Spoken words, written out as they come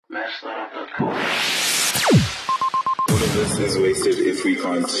All of this is wasted if we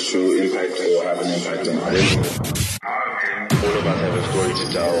can't show impact or have an impact on others. All of us have a story to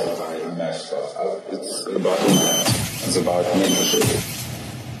tell. It's about impact. It's about mentorship.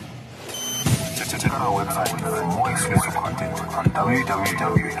 Check out our website for more exclusive content on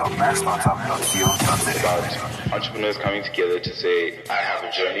www.masstartup.co.za. About entrepreneurs coming together to say, I have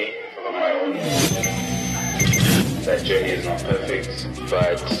a journey of my own. That journey is not perfect,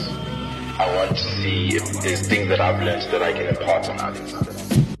 but I want to see if there's things that I've learned that I can impart on others.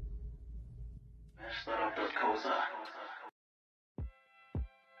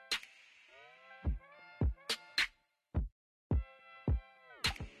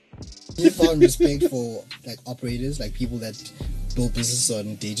 You found respect for like operators, like people that build business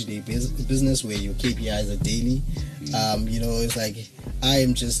on day-to-day business where your KPIs are daily. It's like I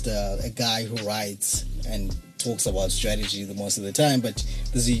am just a guy who writes and talks about strategy the most of the time, but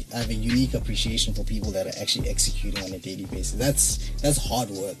I have a unique appreciation for people that are actually executing on a daily basis. That's hard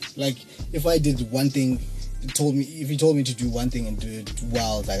work. Like if I did one thing, if you told me to do one thing and do it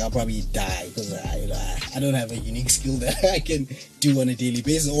well, like I'll probably die because I don't have a unique skill that I can do on a daily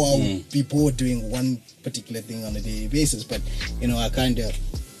basis, or I'll be bored doing one particular thing on a daily basis. But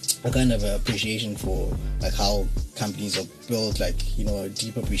I kind of appreciation for like how companies are built, like a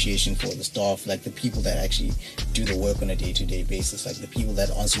deep appreciation for the staff, like the people that actually do the work on a day-to-day basis, like the people that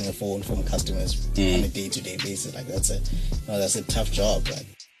answering the phone from customers on a day-to-day basis. Like that's a tough job, right?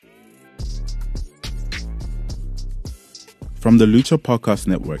 From the Lucha Podcast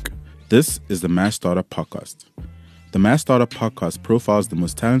Network, this is the Mass Startup Podcast. The Mass Startup Podcast profiles the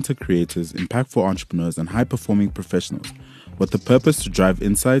most talented creators, impactful entrepreneurs, and high-performing professionals with the purpose to drive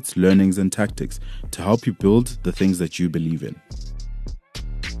insights, learnings, and tactics to help you build the things that you believe in.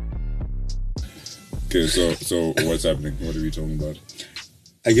 Okay, so what's happening? What are we talking about?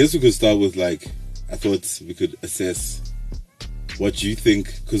 I guess we could start with I thought we could assess what you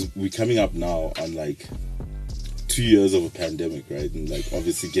think, because we're coming up now on 2 years of a pandemic, right? And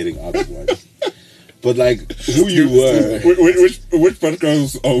obviously getting out of one. But who you were. Which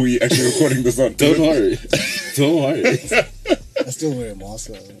podcast are we actually recording this on? Don't worry. I still wear a mask.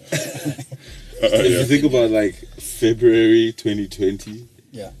 If you think about February 2020,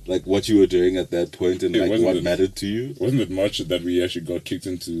 what you were doing at that point and what mattered to you. Wasn't it March that we actually got kicked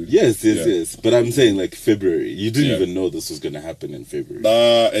into? Yes. But I'm saying February. You didn't even know this was going to happen in February.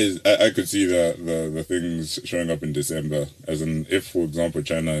 I could see the things showing up in December. As in, if, for example,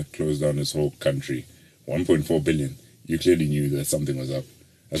 China closed down this whole country, 1.4 billion, you clearly knew that something was up.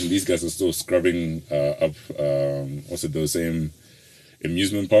 As in, these guys are still scrubbing up, those same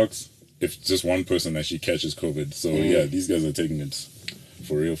amusement parks. If just one person actually catches COVID. So, these guys are taking it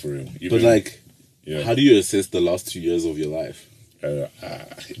for real. Even, but how do you assess the last 2 years of your life?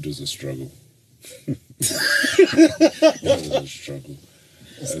 It was a struggle.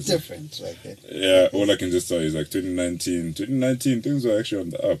 It's different, all I can just tell you is 2019 things were actually on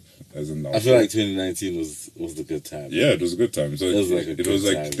the up. As in, I feel 2019 was the good time. Yeah, it was a good time. So it was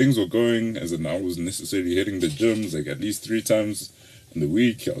time. Things were going, as in I was necessarily hitting the gyms at least 3 times in the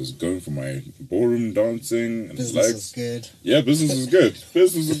week. I was going for my ballroom dancing. And business was good. Yeah, business was good.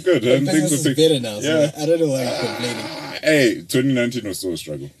 And business is better now. So I don't know why you're complaining. Hey, 2019 was still a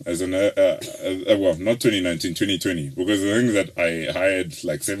struggle. As in, not 2019, 2020. Because the thing is that I hired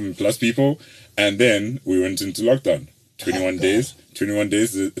 7+ people, and then we went into lockdown. 21 days. 21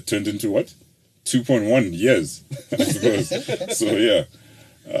 days, it turned into what? 2.1 years, I suppose. So, yeah.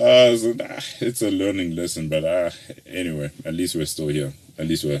 It's a learning lesson, but anyway, at least we're still here. At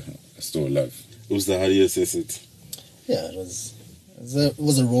least we're still alive. Usta, how do you assess it? Yeah, it was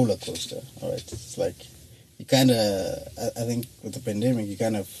a roller coaster. All right, it's you kind of, I think with the pandemic, you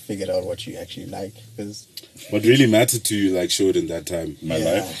kind of figured out what you actually like, because what really mattered to you showed in that time. My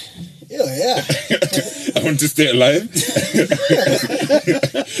life. Yeah. I want to stay alive.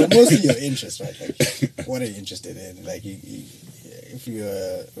 But mostly your interest, right? What are you interested in? If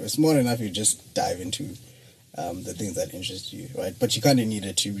you're smart enough, you just dive into the things that interest you, right? But you kind of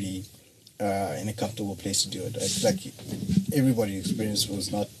needed to be in a comfortable place to do it. Right? Everybody's experience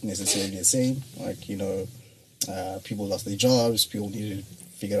was not necessarily the same. People lost their jobs. People needed to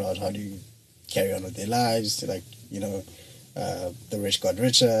figure out how to carry on with their lives. The rich got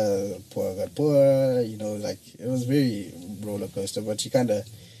richer, the poor got poorer. It was very roller coaster. But you kind of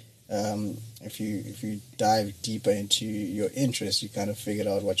if you dive deeper into your interests, you kind of figured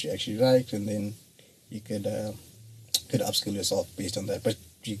out what you actually liked, and then you could upskill yourself based on that. But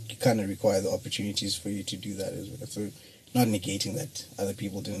you kind of require the opportunities for you to do that as well. So not negating that other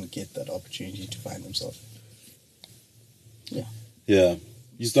people didn't get that opportunity to find themselves. Yeah.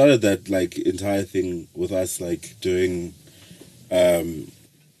 You started that like entire thing with us, like doing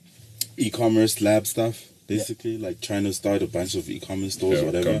e-commerce lab stuff, basically, like trying to start a bunch of e-commerce stores,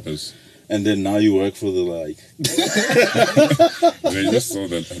 whatever. Compass. And then now you work for the like. They just saw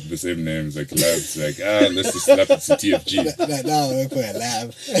the same names, like labs, like let's just slap it to TFG. Now I work for a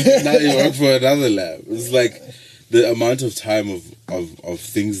lab. Now you work for another lab. It's like the amount of time of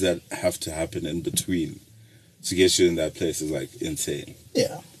things that have to happen in between to get you in that place is like insane.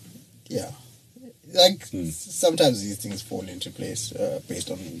 Yeah. Like sometimes these things fall into place based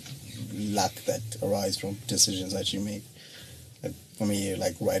on luck that arise from decisions that you make. Like for me,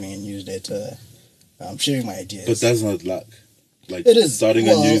 like writing a newsletter, sharing my ideas. But that's not luck. Like It is. starting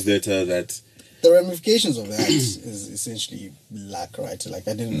a newsletter that. The ramifications of that is essentially luck, right? Like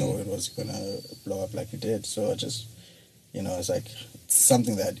I didn't know it was gonna blow up like it did, so I just, it's like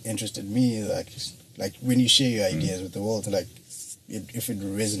something that interested me. Like when you share your ideas with the world, like if it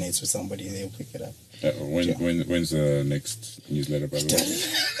resonates with somebody, they'll pick it up. When's the next newsletter, by the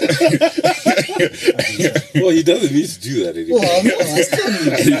Well, he doesn't need to do that anymore. Well, no, I still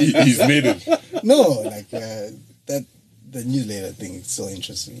need way? He's made it. No, like that the newsletter thing still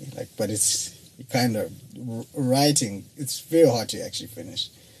interests me. Like, but it's kind of writing. It's very hard to actually finish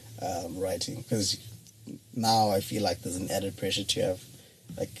writing because now I feel like there's an added pressure to have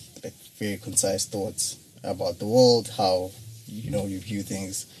like very concise thoughts about the world, how you view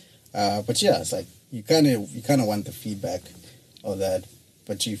things. But yeah, it's like you kind of want the feedback of that.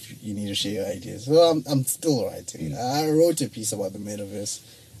 But you need to share your ideas. So I'm still writing. I wrote a piece about the metaverse,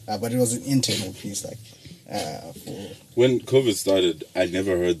 but it was an internal piece. Like when COVID started, I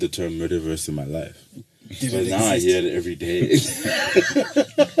never heard the term metaverse in my life. But now I hear it every day.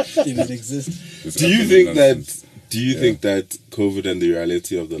 Did it exist? Do you think that COVID and the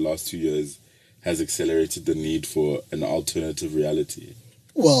reality of the last 2 years has accelerated the need for an alternative reality?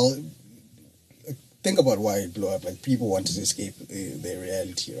 Well, think about why it blew up. Like people wanted to escape their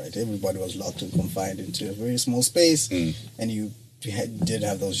reality, right? Everybody was locked and confined into a very small space, and you did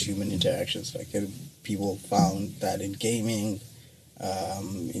have those human interactions. Like people found that in gaming,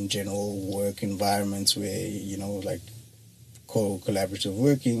 in general work environments where like collaborative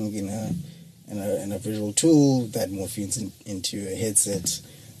working in a visual tool that morphines into a headset.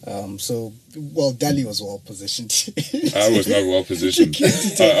 Dali was well positioned. I was not well positioned.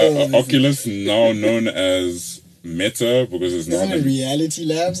 Oculus, now known as Meta, because it's not like Reality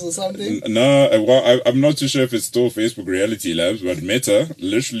Labs or something. No, well, I'm not too sure if it's still Facebook Reality Labs, but Meta,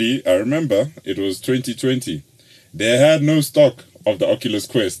 literally, I remember it was 2020. They had no stock of the Oculus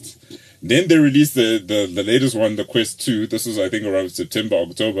Quest. Then they released the latest one, the Quest 2. This was, I think, around September,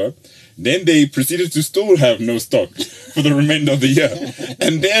 October. Then they proceeded to still have no stock for the remainder of the year.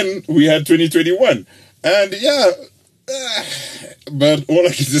 And then we had 2021. And but all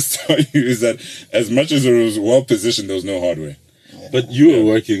I can just tell you is that as much as it was well positioned, there was no hardware. But you were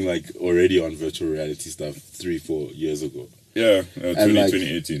working like already on virtual reality stuff 3-4 years ago. Yeah,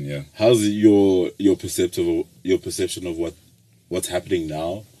 2018, yeah. How's your perception of what's happening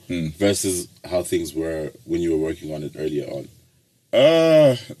now versus how things were when you were working on it earlier on?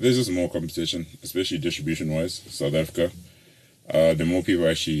 There's just more competition, especially distribution-wise. South Africa, the more people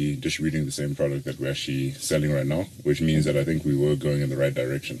actually distributing the same product that we're actually selling right now, which means that I think we were going in the right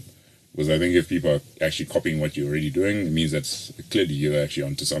direction. Because I think if people are actually copying what you're already doing, it means that clearly you're actually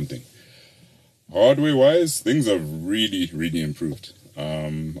onto something. Hardware-wise, things have really, really improved.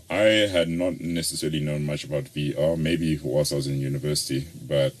 I had not necessarily known much about VR, maybe whilst I was in university,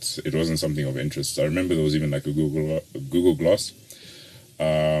 but it wasn't something of interest. I remember there was even like a Google Glass.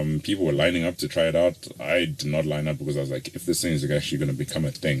 People were lining up to try it out. I did not line up because I was like, if this thing is actually going to become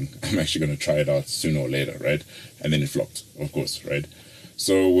a thing, I'm actually going to try it out sooner or later, right? And then it flopped, of course, right?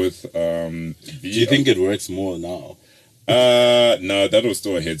 So with VR... Do you think it works more now? No, that was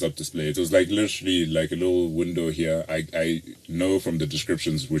still a heads-up display. It was like literally like a little window here. I know from the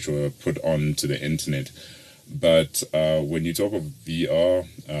descriptions which were put onto the internet. But when you talk of VR,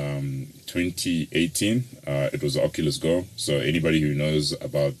 2018, it was the Oculus Go. So anybody who knows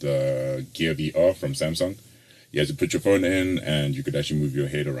about the Gear VR from Samsung, you had to put your phone in and you could actually move your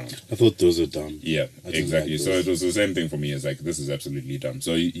head around. I thought those are dumb. Yeah, exactly. So it was the same thing for me. It's like, this is absolutely dumb.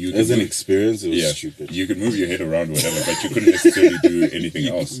 So you as an experience, it was stupid. You could move your head around or whatever, but you couldn't necessarily do anything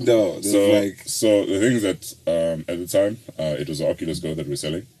else. No. So the thing is that at the time, it was the Oculus Go that we're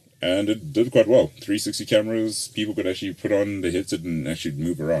selling. And it did quite well. 360 cameras, people could actually put on the headset and actually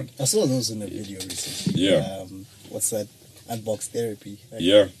move around. I saw those in the video recently. Yeah. What's that? Unbox therapy.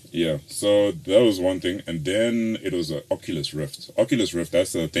 Yeah. So that was one thing. And then it was an Oculus Rift. Oculus Rift,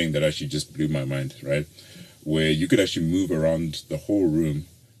 that's the thing that actually just blew my mind, right? Where you could actually move around the whole room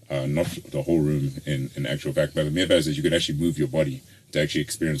not the whole room in actual fact, but the metaverse is you could actually move your body to actually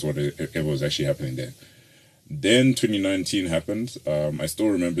experience whatever was actually happening there. Then 2019 happened. I still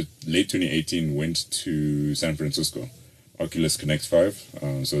remember late 2018 went to San Francisco, Oculus Connect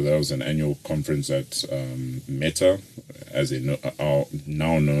 5. So that was an annual conference that Meta, as they are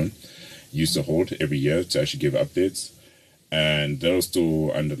now known, used to hold every year to actually give updates. And that was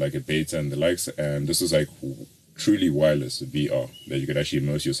still under like a beta and the likes. And this was like truly wireless VR that you could actually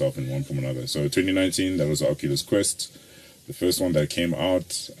immerse yourself in one form or another. So 2019, that was the Oculus Quest. The first one that came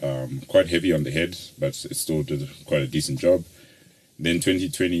out, quite heavy on the head, but it still did quite a decent job. Then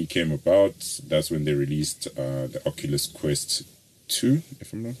 2020 came about. That's when they released the Oculus Quest 2,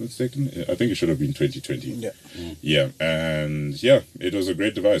 if I'm not mistaken. I think it should have been 2020. Yeah. Yeah, and yeah, it was a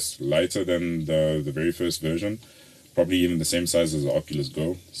great device. Lighter than the very first version. Probably even the same size as the Oculus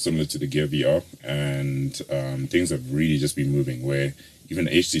Go, similar to the Gear VR. And things have really just been moving, where even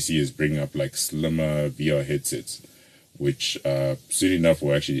HTC is bringing up like slimmer VR headsets, which soon enough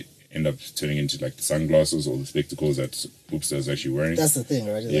will actually end up turning into like the sunglasses or the spectacles that Oopster is actually wearing. That's the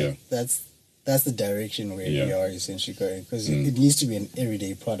thing, right? Yeah. That's the direction where we are essentially going, because it needs to be an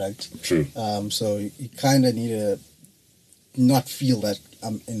everyday product. True. So you kind of need to not feel that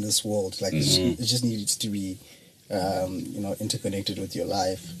I'm in this world. Like it just needs to be, interconnected with your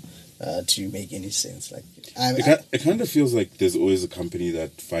life to make any sense. Like it kind of feels like there's always a company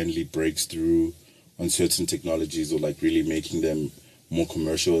that finally breaks through on certain technologies, or like really making them more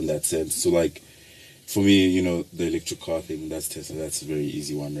commercial in that sense. So like for me, the electric car thing, that's Tesla. That's a very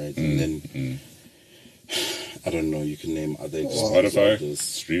easy one, right? And then I don't know, you can name other examples. Spotify,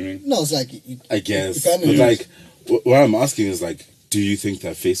 streaming. No, it's like I guess, but like what I'm asking is like, do you think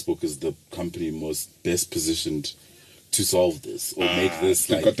that Facebook is the company best positioned to solve this or make this?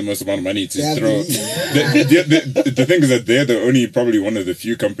 They've like, got the most amount of money to throw. The thing is that they're the only, probably one of the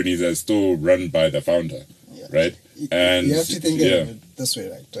few companies that's still run by the founder, right? And you have to think of it this way,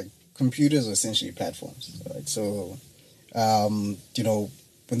 right? Like computers are essentially platforms, right? So,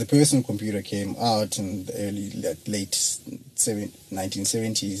 when the personal computer came out in the late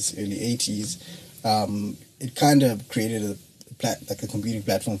 1970s, early 80s, it kind of created a computing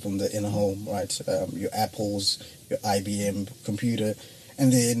platform from the inner home, right? Your Apples, your IBM computer,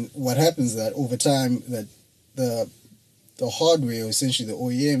 and then what happens is that over time, that the hardware, essentially the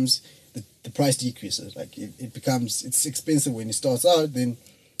OEMs, the price decreases. Like it's expensive when it starts out. Then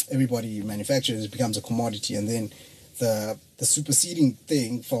everybody manufactures, it becomes a commodity, and then the superseding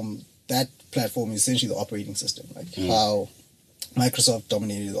thing from that platform is essentially the operating system. Like how Microsoft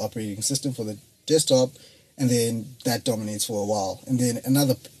dominated the operating system for the desktop, and then that dominates for a while, and then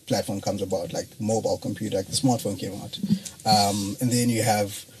another platform comes about, like mobile computer, like the smartphone came out, and then you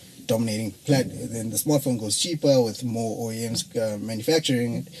have dominating then the smartphone goes cheaper with more OEMs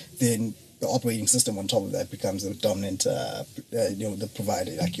manufacturing it. Then the operating system on top of that becomes the dominant the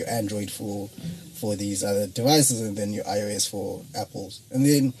provider, like your Android for these other devices, and then your iOS for Apple's. And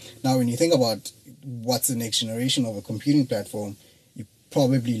then now when you think about what's the next generation of a computing platform, you're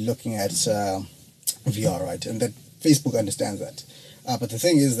probably looking at VR, right? And that Facebook understands that. But the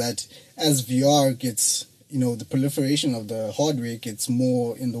thing is that as VR gets, the proliferation of the hardware gets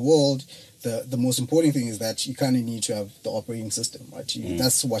more in the world, the most important thing is that you kind of need to have the operating system, right?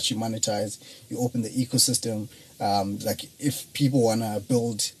 That's what you monetize. You open the ecosystem. Like if people want to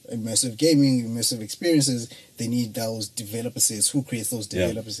build immersive gaming, immersive experiences, they need those developer sets. Who creates those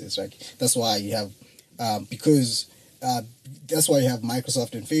developer sets, right? That's why you have, that's why you have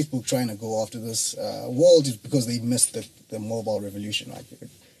Microsoft and Facebook trying to go after this world, is because they missed the mobile revolution, right?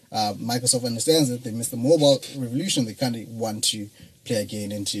 Microsoft understands that they missed the mobile revolution. They kind of want to play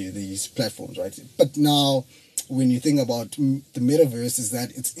again into these platforms, right? But now, when you think about the metaverse, is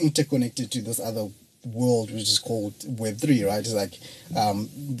that it's interconnected to this other world, which is called Web3, right? It's like,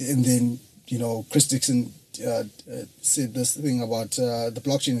 and then Chris Dixon said this thing about the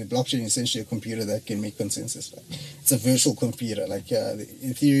blockchain. The blockchain is essentially a computer that can make consensus. Right? It's a virtual computer. Like the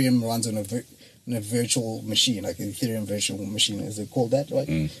Ethereum runs on a virtual machine, like an Ethereum virtual machine. Is it called that, right?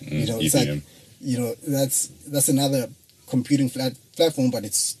 It's Ethereum. Like, that's another computing platform, but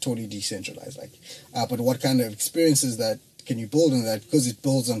it's totally decentralized. Like, but what kind of experiences that can you build on that? Because it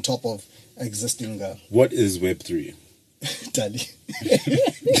builds on top of existing. What is Web3? Dali.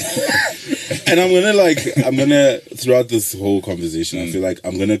 And I'm gonna throughout this whole conversation, I feel like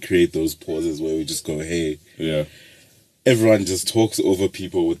I'm gonna create those pauses where we just go, hey, everyone just talks over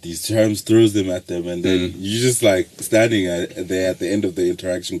people with these terms, throws them at them, and then you just like standing there at the end of the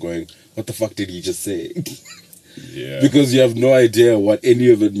interaction going, what the fuck did he just say? Yeah. Because you have no idea what any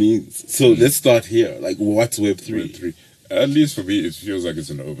of it means. So let's start here. Like, what's Web3? At least for me, it feels like it's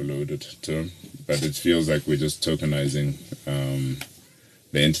an overloaded term, but it feels like we're just tokenizing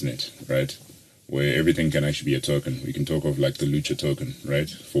the internet, right? Where everything can actually be a token. We can talk of like the Lucha token, right?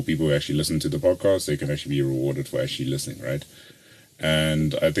 For people who actually listen to the podcast, they can actually be rewarded for actually listening, right?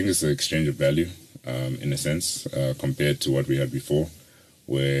 And I think it's an exchange of value, in a sense, compared to what we had before,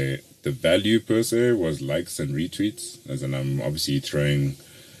 where the value per se was likes and retweets, as in I'm obviously throwing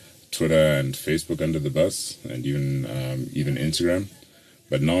Twitter and Facebook under the bus, and even Instagram.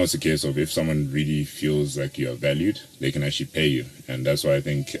 But now it's a case of if someone really feels like you are valued, they can actually pay you, and that's why I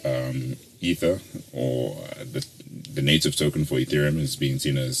think Ether, or the native token for Ethereum, is being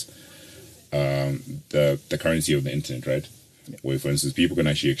seen as the currency of the internet, right? Yeah. Where, for instance, people can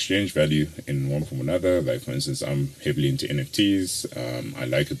actually exchange value in one form or another. Like, for instance, I'm heavily into NFTs. I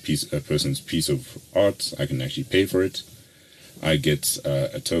like a person's piece of art. I can actually pay for it. I get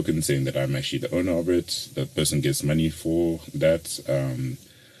a token saying that I'm actually the owner of it. The person gets money for that.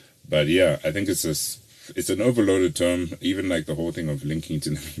 But yeah, I think it's an overloaded term. Even like the whole thing of linking to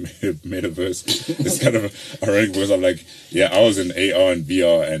the metaverse, it's kind of ironic because I'm like, yeah, I was in AR and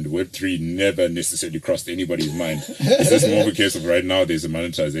VR, and Web3 never necessarily crossed anybody's mind. It's just more of a case of right now there's a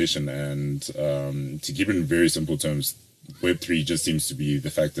monetization, and to keep it in very simple terms, Web3 just seems to be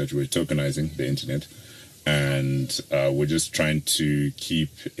the fact that we're tokenizing the internet. And we're just trying to keep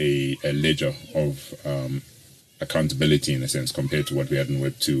a ledger of accountability, in a sense, compared to what we had in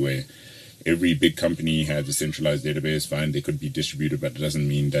Web 2, where every big company had a centralized database. Fine, they could be distributed, but it doesn't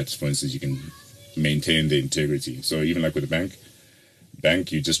mean that, for instance, you can maintain the integrity. So even like with a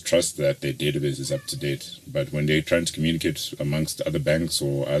bank, you just trust that their database is up to date. But when they're trying to communicate amongst other banks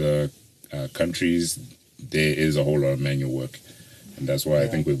or other countries, there is a whole lot of manual work. And that's why I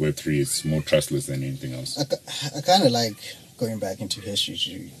think with Web3, it's more trustless than anything else. I kind of like going back into history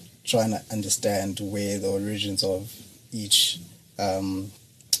to try and understand where the origins of each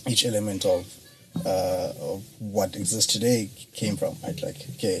element of what exists today came from. Right? Like,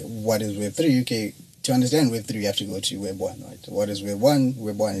 okay, what is Web3? Okay, to understand Web3, you have to go to Web 1. Right? What is Web 1?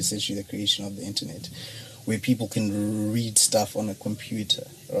 Web 1 is essentially the creation of the internet, where people can read stuff on a computer,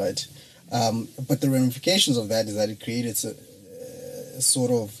 right? But the ramifications of that is that it created a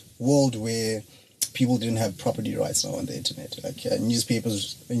sort of world where people didn't have property rights now on the internet. Like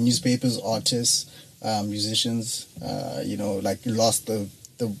newspapers, artists, musicians, lost the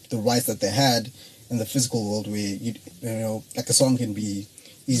rights that they had in the physical world, where like a song can be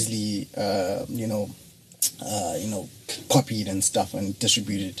easily copied and stuff and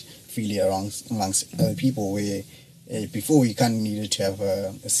distributed freely amongst other people. Where before you kind of needed to have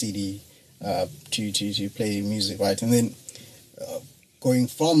a CD to play music, right? And then going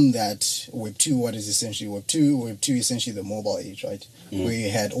from that Web 2, what is essentially Web 2? Web 2 is essentially the mobile age, right? Mm. Where you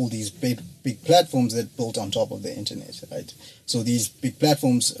had all these big platforms that built on top of the internet, right? So these big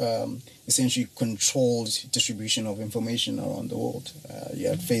platforms essentially controlled distribution of information around the world. You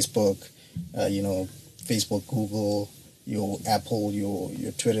had Facebook, Facebook, Google, your Apple,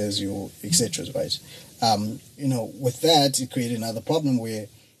 your Twitters, your etc., right? With that, it created another problem where,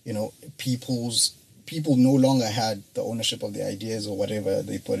 people no longer had the ownership of the ideas or whatever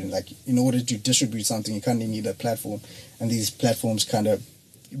they put in. Like, in order to distribute something, you kind of need a platform, and these platforms kind of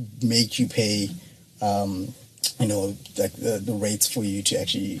make you pay, like the rates for you to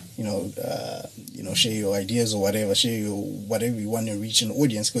actually, share your ideas or whatever, whatever you want to reach an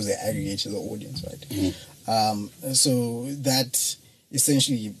audience, because they aggregate to the audience, right? Mm-hmm. So that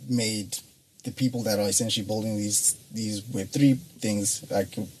essentially made the people that are essentially building these Web3 things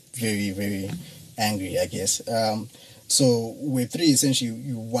like very, very angry, I guess. So Web3 essentially,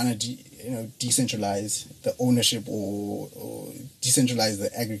 you want to decentralize the ownership or decentralize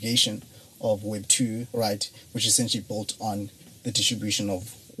the aggregation of Web 2, right? Which is essentially built on the distribution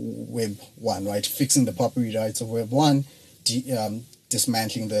of Web 1, right? Fixing the property rights of Web 1,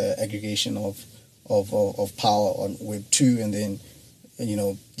 dismantling the aggregation of power on Web 2, and then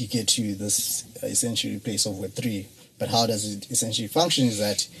you get to this essentially place of Web 3. But how does it essentially function is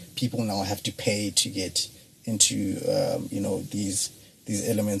that people now have to pay to get into, these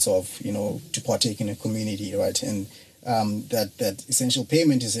elements of, to partake in a community, right? And that essential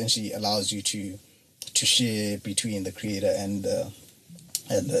payment essentially allows you to share between the creator and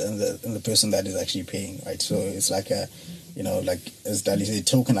the person that is actually paying, right? So it's like like as Daliso said,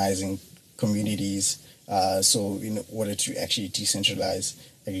 tokenizing communities. So in order to actually decentralize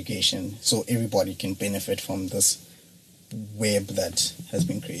aggregation, so everybody can benefit from this web that has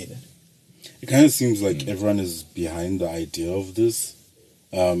been created. It kind of seems like everyone is behind the idea of this.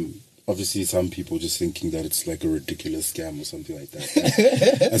 Obviously, some people just thinking that it's like a ridiculous scam or something like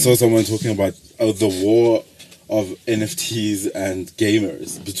that. I saw someone talking about the war of NFTs and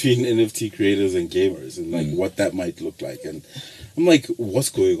gamers, between NFT creators and gamers, and like what that might look like. And I'm like, what's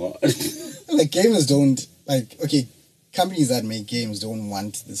going on? Like gamers don't okay, companies that make games don't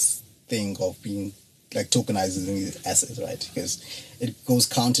want this thing of being like tokenizing these assets, right? Because it goes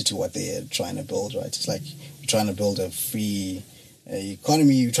counter to what they're trying to build, right? It's like you're trying to build a free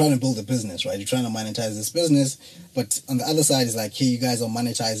economy, you're trying to build a business, right? You're trying to monetize this business, but on the other side is like, hey, you guys are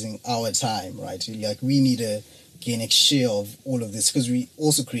monetizing our time, right? Like we need to gain a share of all of this because we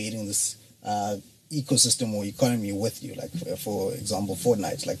also creating this ecosystem or economy with you. Like for example,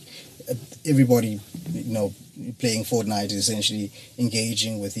 Fortnite, like everybody, playing Fortnite is essentially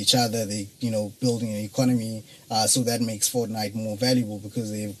engaging with each other. They, building an economy. So that makes Fortnite more valuable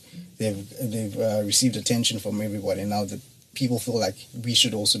because they've received attention from everybody. And now the people feel like we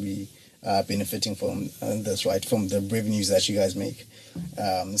should also be benefiting from this, right? From the revenues that you guys make.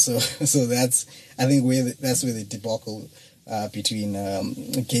 So that's, I think that's where the debacle between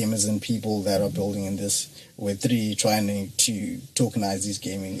gamers and people that are building in this Web3 trying to tokenize these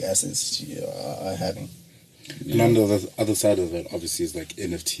gaming assets are having. And on the other side of it, obviously, is like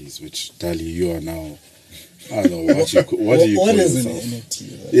NFTs, which Dali, you are now. I don't know what do you call is yourself? an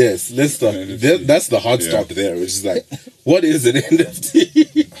NFT? Right? Yes, let's start. That's the hard stop there, which is like, what is an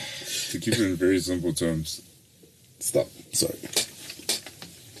NFT? To keep it in very simple terms. Stop. Sorry.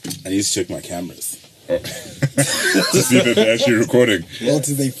 I need to check my cameras. To see that they're actually recording. Well,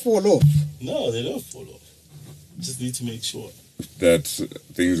 do they fall off? No, they don't fall off. Just need to make sure that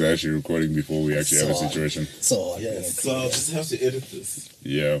things are actually recording before we actually have a situation. So I'll just have to edit this.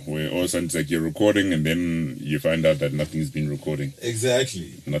 Yeah, where all of a sudden it's like you're recording and then you find out that nothing's been recording.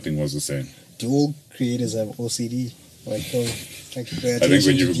 Exactly. Nothing was the same. Do all creators have OCD? Like I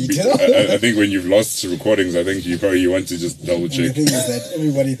think when you've lost recordings, I think you want to just double check. And the thing is that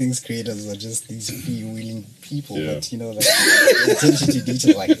everybody thinks creators are just these freewheeling people, but like the attention to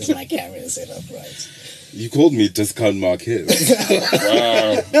detail, like is my camera set up right? You called me Discount Marquez.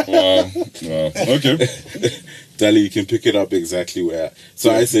 Wow. Okay. Dali, you can pick it up exactly where.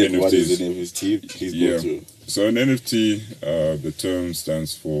 So I said, NFTs. What is an NFT? Please go through. So an NFT, the term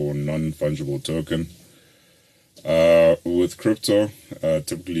stands for non-fungible token. With crypto,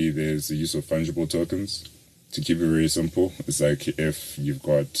 typically there's the use of fungible tokens. To keep it very simple, it's like if you've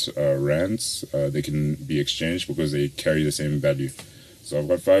got rands, they can be exchanged because they carry the same value. So I've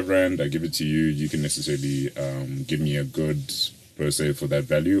got 5 rand, I give it to you, you can necessarily give me a good per se for that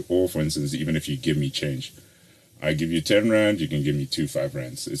value. Or for instance, even if you give me change, I give you 10 rand, you can give me 5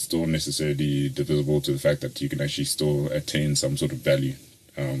 rands. It's still necessarily divisible to the fact that you can actually still attain some sort of value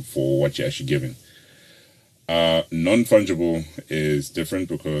for what you're actually giving. Non-fungible is different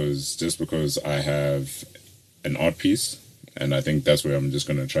because I have an art piece, and I think that's where I'm just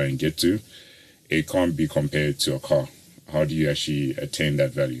going to try and get to. It can't be compared to a car. How do you actually attain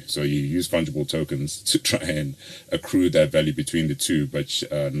that value? So you use fungible tokens to try and accrue that value between the two, but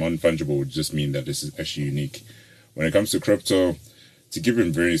non-fungible would just mean that this is actually unique. When it comes to crypto, to give it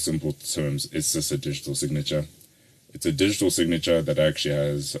in very simple terms, it's just a digital signature. It's a digital signature that actually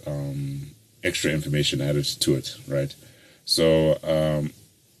has extra information added to it, right? So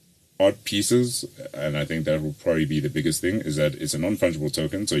art pieces, and I think that will probably be the biggest thing, is that it's a non-fungible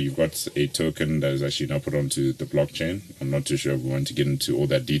token. So you've got a token that is actually now put onto the blockchain. I'm not too sure if we want to get into all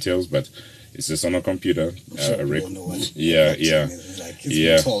that details, but it's just on a computer. Yeah, 12 years.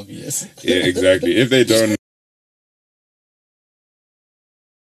 Yeah, exactly. If they don't.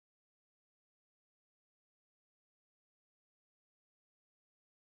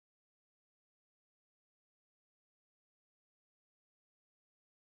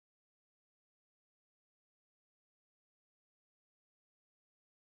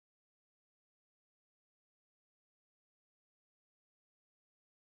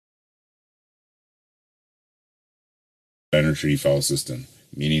 Planetary file system,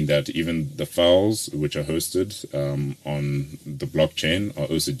 meaning that even the files which are hosted on the blockchain are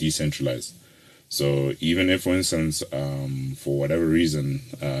also decentralized. So even if, for instance, for whatever reason,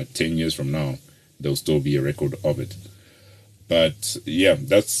 10 years from now, there'll still be a record of it. But yeah,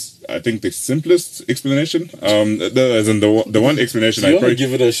 that's, I think, the simplest explanation. The one explanation I probably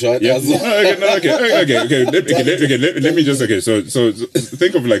give it a shot. Yeah. Okay. Let me just So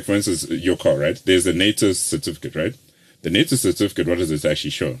think of, like, for instance, your car, right? There's a native certificate, right? The native certificate, what does it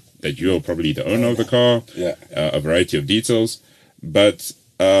actually show? That you're probably the owner of the car, a variety of details. But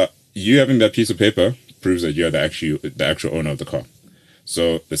you having that piece of paper proves that you're the actual owner of the car.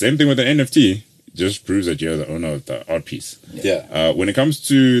 So the same thing with the NFT, just proves that you're the owner of the art piece. Yeah. When it comes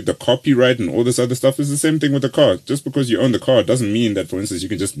to the copyright and all this other stuff, it's the same thing with the car. Just because you own the car doesn't mean that, for instance, you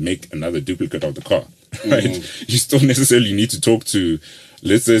can just make another duplicate of the car. right? You still necessarily need to talk to,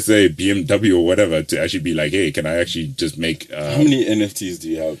 let's just say BMW or whatever, to actually be like, hey, can I actually just make How many NFTs do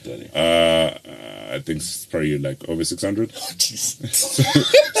you have, Danny? I think it's probably like over 600.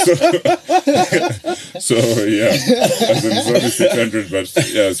 So yeah, as in it's over 600, but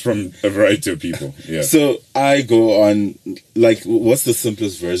yeah, it's from a variety of people. Yeah. So I go on, like, what's the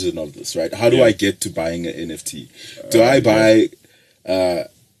simplest version of this, right? How do I get to buying an NFT? Do I buy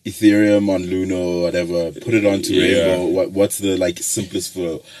Ethereum on Luna or whatever, put it onto Rainbow? What's the like simplest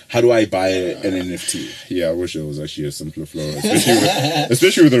flow? How do I buy an NFT? Yeah, I wish it was actually a simpler flow,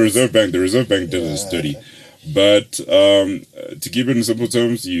 especially with the Reserve Bank. The Reserve Bank did a study. But to keep it in simple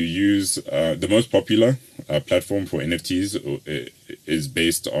terms, you use the most popular platform for NFTs is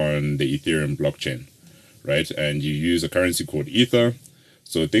based on the Ethereum blockchain, right? And you use a currency called Ether.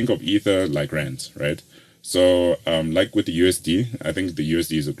 So think of Ether like rands, right? So like with the USD, I think the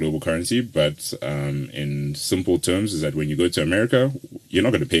USD is a global currency, but in simple terms is that when you go to America, you're not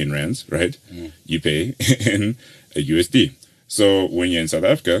going to pay in rands, right? You pay in a USD. So when you're in South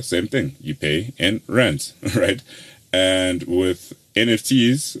Africa, same thing. You pay in rands, right? And with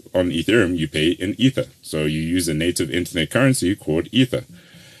NFTs on Ethereum, you pay in Ether. So you use a native internet currency called Ether.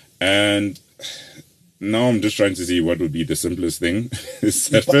 And now I'm just trying to see what would be the simplest thing.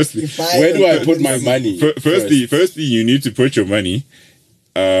 Firstly, where do I put my money? Firstly, you need to put your money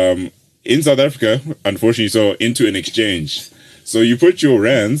in South Africa, unfortunately, so into an exchange. So you put your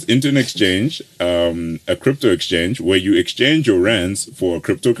rands into an exchange, a crypto exchange, where you exchange your rands for a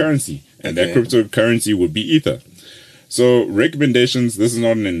cryptocurrency. And that cryptocurrency would be Ether. So recommendations, this is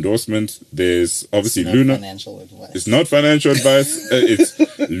not an endorsement. There's obviously Luna. Financial advice. It's not financial advice. It's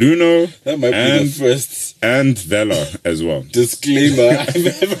Luno That might be the first and Valor as well. disclaimer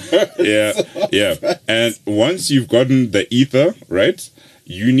I've ever heard. Yeah. And once you've gotten the Ether, right,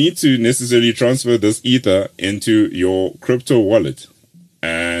 you need to necessarily transfer this Ether into your crypto wallet.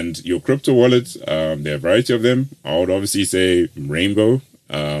 And your crypto wallet, there are a variety of them. I would obviously say Rainbow.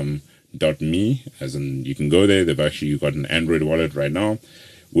 .me, as in you can go there. They've actually got an Android wallet right now,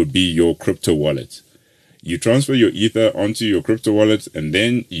 would be your crypto wallet. You transfer your Ether onto your crypto wallet, and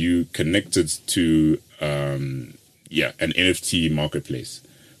then you connect it to an NFT marketplace.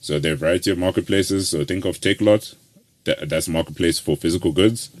 So there are a variety of marketplaces. So think of Takelot, that's a marketplace for physical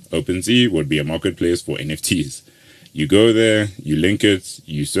goods. OpenSea would be a marketplace for NFTs. You go there, you link it,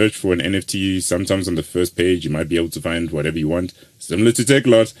 you search for an NFT. Sometimes on the first page, you might be able to find whatever you want. Similar to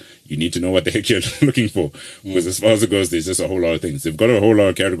Takelot, you need to know what the heck you're looking for. Because as far as it goes, there's just a whole lot of things. They've got a whole lot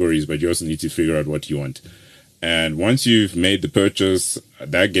of categories, but you also need to figure out what you want. And once you've made the purchase,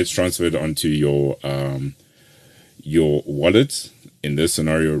 that gets transferred onto your wallet, in this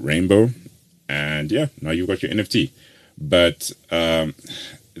scenario, Rainbow. And yeah, now you've got your NFT. But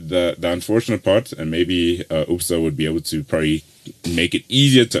the unfortunate part, and maybe UPSA would be able to probably make it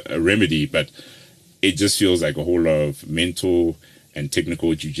easier to remedy, but it just feels like a whole lot of mental and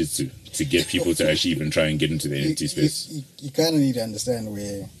technical jujitsu to get people to actually even try and get into the NFT space. You kind of need to understand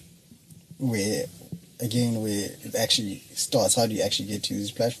where it actually starts. How do you actually get to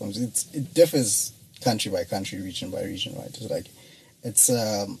these platforms? It differs country by country, region by region, right? It's like it's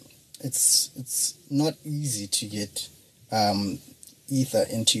not easy to get Ether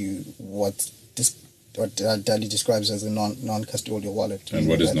into what Dali describes as a non-custodial wallet. And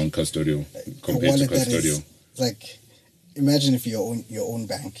what is non-custodial compared to custodial? Like, imagine if you own your own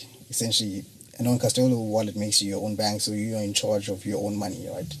bank. Essentially, a non-custodial wallet makes you your own bank, so you're in charge of your own money,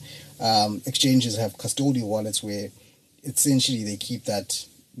 right? Exchanges have custodial wallets where essentially they keep that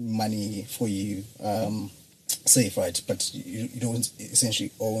money for you safe, right? But you don't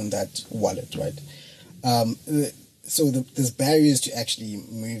essentially own that wallet, right? So there's barriers to actually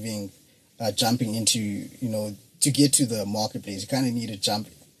jumping into, to get to the marketplace. You kind of need to jump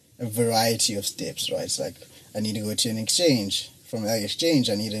a variety of steps, right? It's like, I need to go to an exchange. From that exchange,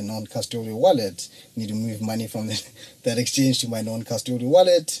 I need a non-custodial wallet. I need to move money from that exchange to my non-custodial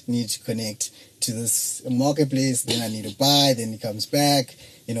wallet. Need to connect to this marketplace. Then I need to buy. Then it comes back,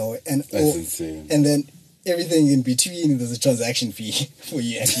 and That's insane. And then everything in between, there's a transaction fee for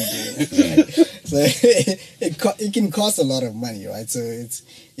you actually doing it. Right? So it can cost a lot of money, right? So it's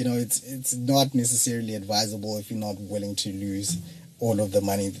not necessarily advisable if you're not willing to lose all of the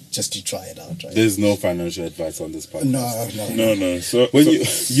money just to try it out, right? There's no financial advice on this podcast. No. So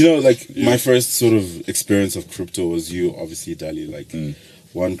my first sort of experience of crypto was you, obviously, Dali,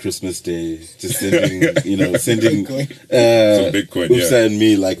 one Christmas day, just sending Bitcoin, Ubsa and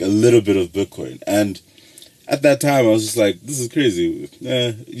me like a little bit of Bitcoin. And at that time, I was just like, this is crazy.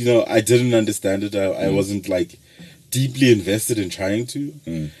 I didn't understand it. I wasn't like deeply invested in trying to.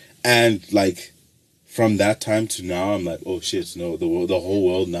 And like from that time to now, I'm like, oh shit, no, the whole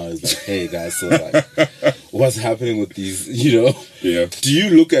world now is like, hey guys, so like, what's happening with these, Yeah. Do you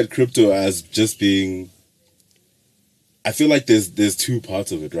look at crypto as just being, I feel like there's two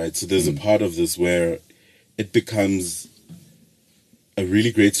parts of it, right? So there's a part of this where it becomes a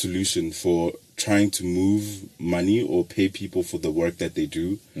really great solution for trying to move money or pay people for the work that they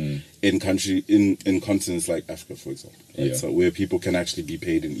do in continents like Africa, for example. Right? Yeah. So where people can actually be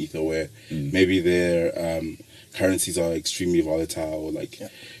paid in ether, where maybe their currencies are extremely volatile, or like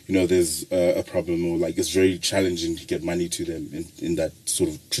there's a problem, or like it's very challenging to get money to them in that sort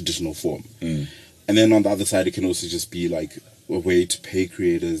of traditional form. And then on the other side, it can also just be like a way to pay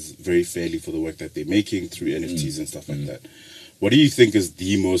creators very fairly for the work that they're making through NFTs and stuff like that. What do you think is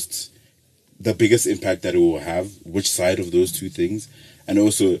the biggest impact that it will have? Which side of those two things? And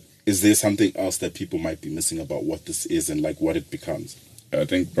also, is there something else that people might be missing about what this is and like what it becomes? I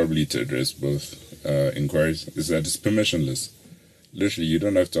think probably to address both inquiries is that it's permissionless. Literally, you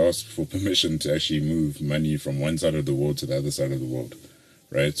don't have to ask for permission to actually move money from one side of the world to the other side of the world,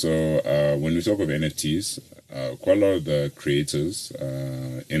 right? So when we talk of NFTs, quite a lot of the creators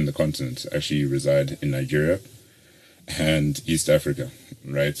in the continent actually reside in Nigeria and East Africa,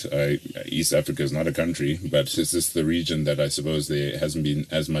 right? East Africa is not a country, but it's just the region that I suppose there hasn't been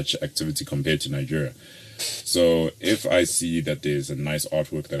as much activity compared to Nigeria. So if I see that there's a nice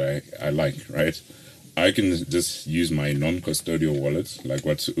artwork that I like, right, I can just use my non-custodial wallet, like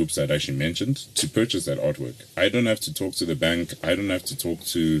what Oops had actually mentioned, to purchase that artwork. I don't have to talk to the bank. I don't have to talk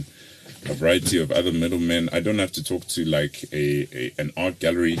to a variety of other middlemen. I don't have to talk to like an art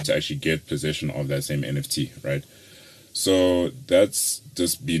gallery to actually get possession of that same NFT, right? So that's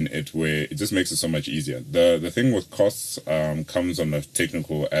just been it, where it just makes it so much easier. The thing with costs comes on a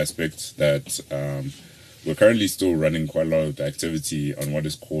technical aspect that we're currently still running quite a lot of the activity on what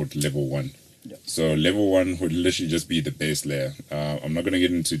is called level 1. Yeah. So level 1 would literally just be the base layer. I'm not going to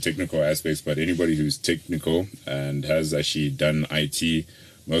get into technical aspects, but anybody who's technical and has actually done IT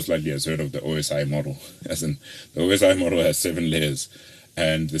most likely has heard of the OSI model. As in, the OSI model has 7 layers.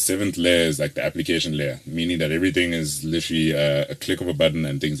 And the 7th layer is like the application layer, meaning that everything is literally a click of a button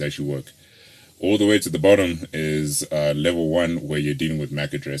and things actually work. All the way to the bottom is level 1, where you're dealing with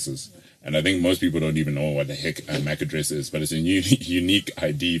MAC addresses. And I think most people don't even know what the heck a MAC address is, but it's a unique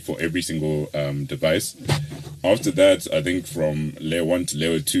ID for every single device. After that, I think from layer 1 to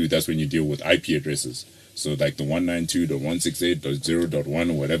layer 2, that's when you deal with IP addresses. So like the 192.168.0.1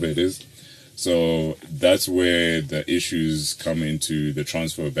 or whatever it is. So that's where the issues come into the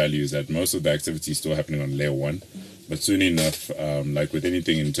transfer of values, that most of the activity is still happening on layer 1. But soon enough, like with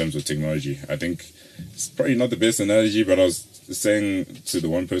anything in terms of technology, I think it's probably not the best analogy, but I was saying to the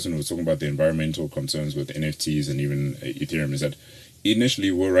one person who was talking about the environmental concerns with NFTs and even Ethereum, is that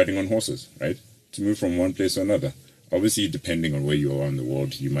initially we're riding on horses, right? To move from one place to another. Obviously, depending on where you are in the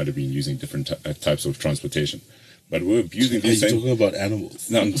world, you might have been using different types of transportation. But we're abusing these things. Are you talking about animals?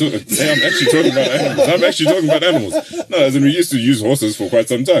 No, I'm actually talking about animals. I'm actually talking about animals. No, as in we used to use horses for quite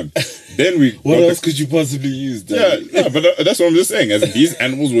some time. Then what else could you possibly use? Yeah, but that's what I'm just saying. As in these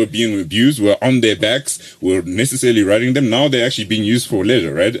animals were being abused, were on their backs, were necessarily riding them. Now they're actually being used for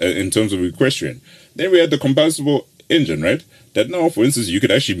leisure, right? In terms of equestrian. Then we had the combustible engine, right? That now, for instance, you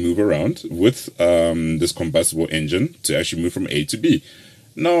could actually move around with this combustible engine to actually move from A to B.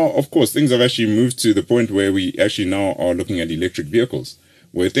 Now, of course, things have actually moved to the point where we actually now are looking at electric vehicles,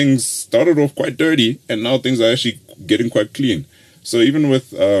 where things started off quite dirty and now things are actually getting quite clean. So even with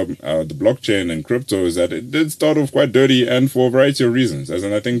the blockchain and crypto, is that it did start off quite dirty, and for a variety of reasons. As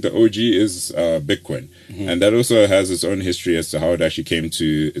in, I think the OG is Bitcoin. And that also has its own history as to how it actually came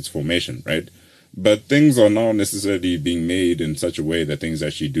to its formation, right? But things are now necessarily being made in such a way that things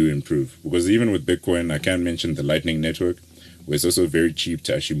actually do improve. Because even with Bitcoin, I can mention the Lightning Network, where it's also very cheap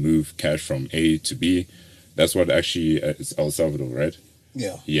to actually move cash from A to B. That's what actually is El Salvador, right?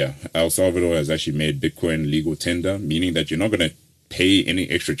 Yeah. Yeah. El Salvador has actually made Bitcoin legal tender, meaning that you're not going to pay any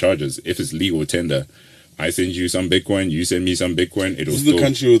extra charges if it's legal tender. I send you some Bitcoin, you send me some Bitcoin. It'll this is the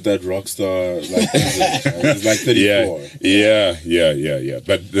country with that rock star, like, it's like 34. Yeah.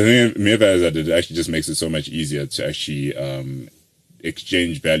 But the thing about that is that it actually just makes it so much easier to actually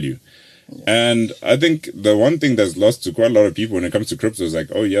exchange value. And I think the one thing that's lost to quite a lot of people when it comes to crypto is like,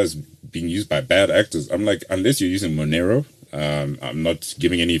 oh yeah, it's being used by bad actors. I'm like, unless you're using Monero, I'm not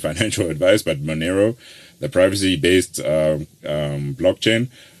giving any financial advice, but Monero, the privacy-based blockchain.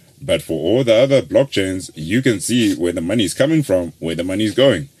 But for all the other blockchains, you can see where the money's coming from, where the money's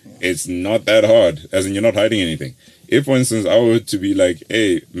going. It's not that hard, as in you're not hiding anything. If, for instance, I were to be like,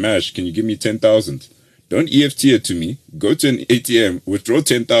 hey, Mash, can you give me 10,000? Don't EFT it to me. Go to an ATM, withdraw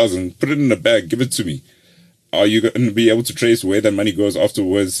 10,000, put it in a bag, give it to me. Are you going to be able to trace where the money goes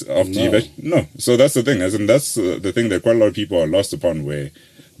afterwards? No. So that's the thing. As in, that's the thing that quite a lot of people are lost upon, where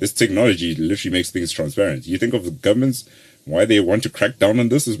this technology literally makes things transparent. You think of the governments, why they want to crack down on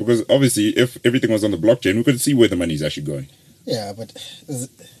this is because obviously if everything was on the blockchain, we could see where the money is actually going. Yeah, but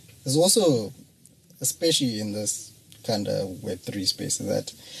there's also, especially in this kind of Web3 space,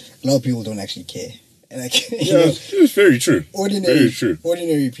 that a lot of people don't actually care. And like, it's very true.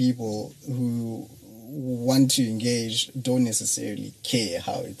 Ordinary people who want to engage don't necessarily care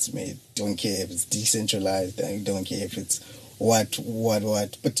how it's made, don't care if it's decentralized, don't care if it's what.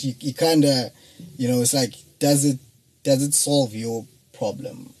 But you kind of, it's like, does it solve your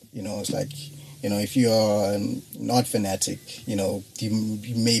problem? It's like, if you're not fanatic, you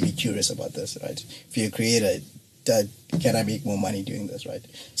may be curious about this, right? If you're a creator, can I make more money doing this, right?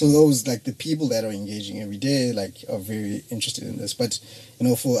 So those, like, the people that are engaging every day, like, are very interested in this. But,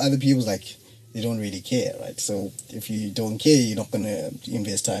 for other people, like, they don't really care, right? So if you don't care, you're not going to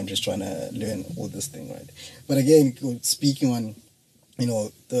invest time just trying to learn all this thing, right? But again, speaking on,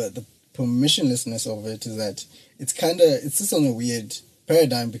 the permissionlessness of it, is that it's just on a weird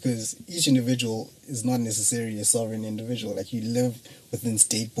paradigm, because each individual is not necessarily a sovereign individual. Like, you live within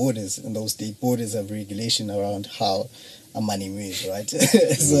state borders, and those state borders have regulation around how money moves, right?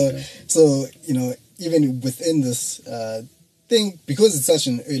 So even within this thing, because it's such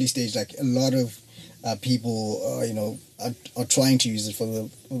an early stage, like, a lot of people are trying to use it for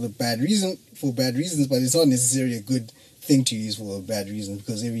bad reasons, but it's not necessarily a good thing to use for a bad reason,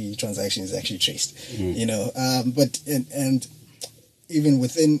 because every transaction is actually traced. But even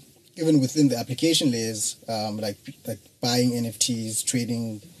within the application layers, like buying NFTs,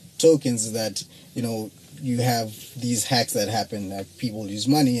 trading tokens, is that you have these hacks that happen, like people lose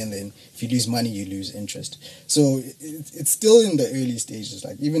money, and then if you lose money, you lose interest. So it's still in the early stages.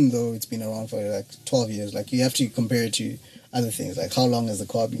 Like, even though it's been around for like 12 years, like, you have to compare it to other things. Like, how long has the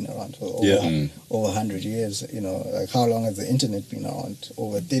car been around for? Over 100 years. Like, how long has the internet been around?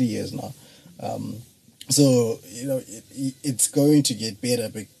 Over 30 years now. So it's going to get better,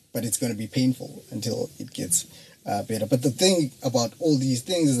 but it's going to be painful until it gets better. But the thing about all these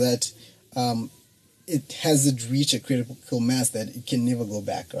things is that it hasn't reached a critical mass that it can never go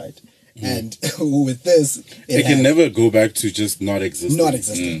back, right? And with this, it can never go back to just not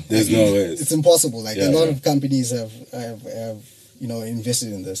existing. There's no way. It's impossible. Like, a lot of companies have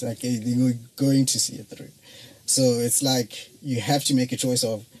invested in this. Like, they're going to see it through. So it's like, you have to make a choice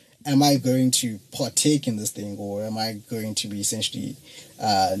of, am I going to partake in this thing, or am I going to be essentially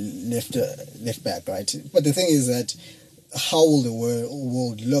left back, right? But the thing is that, how will the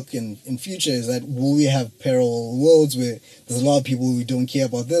world look in future? Is that, will we have parallel worlds where there's a lot of people who don't care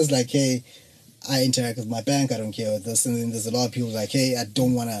about this? Like, hey, I interact with my bank, I don't care about this. And then there's a lot of people like, hey, I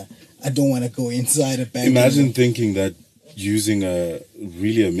don't wanna go inside a bank. Imagine thinking that using a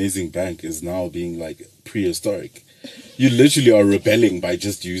really amazing bank is now being like prehistoric. You literally are rebelling by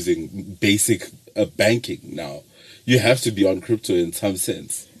just using basic banking now. You have to be on crypto in some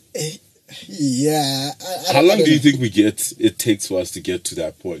sense. Yeah. How long do you think it takes for us to get to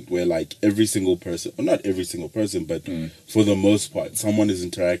that point where, like, every single person, or not every single person, but for the most part, someone is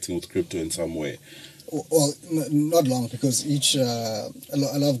interacting with crypto in some way? Well, not long, because a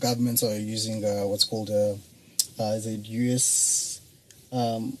lot of governments are using what's called is it US?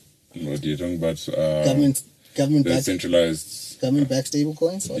 What are you talking about? Government-backed stable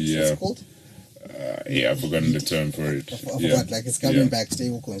coins. What's it called? I've forgotten the term for it. I forgot. Like, it's government-backed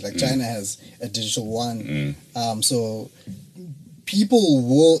stable coins. Like, China has a digital yuan. So people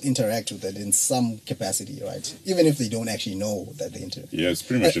will interact with it in some capacity, right? Even if they don't actually know that they interact. Yeah, it's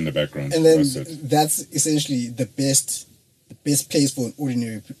pretty much in the background. And then that's essentially the best place for an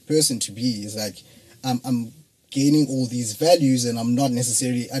ordinary person to be. Is like, I'm gaining all these values, and I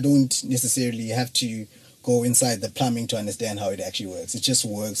don't necessarily have to go inside the plumbing to understand how it actually works. It just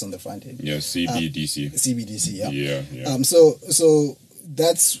works on the front end. Yeah, CBDC. CBDC, yeah. Yeah. So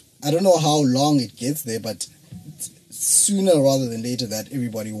that's, I don't know how long it gets there, but sooner rather than later that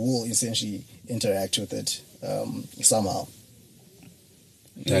everybody will essentially interact with it somehow.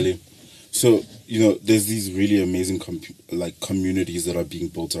 Dali. So, there's these really amazing communities that are being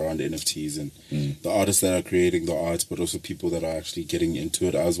built around NFTs, and the artists that are creating the art, but also people that are actually getting into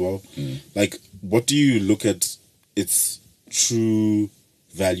it as well. Like, what do you look at its true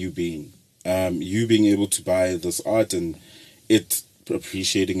value being? You being able to buy this art and it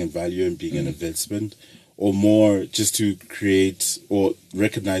appreciating in value and being an investment, or more just to create or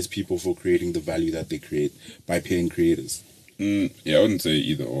recognize people for creating the value that they create by paying creators? Yeah, I wouldn't say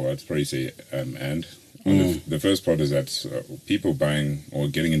either or. I'd probably say and. The first part is that people buying or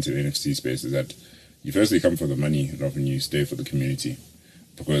getting into the NFT space is that you firstly come for the money and often you stay for the community,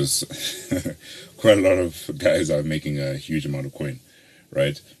 because quite a lot of guys are making a huge amount of coin,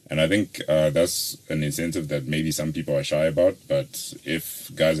 right? And I think that's an incentive that maybe some people are shy about, but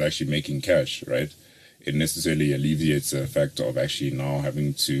if guys are actually making cash, right, it necessarily alleviates the fact of actually now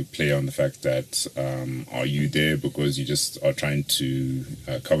having to play on the fact that are you there because you just are trying to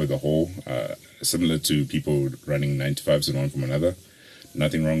cover the hole, similar to people running 9 to 5s and one from another.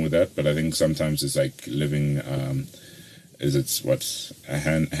 Nothing wrong with that, but I think sometimes it's like living, a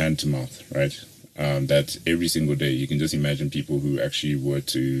hand to mouth, right? That every single day you can just imagine people who actually were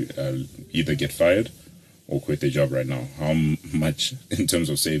to either get fired or quit their job right now. How much in terms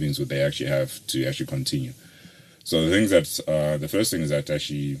of savings would they actually have to actually continue? So the things that the first thing is that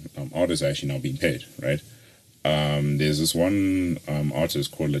actually artists are actually now being paid, right? There's this one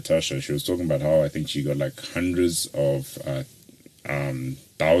artist called Latasha. She was talking about how I think she got like hundreds of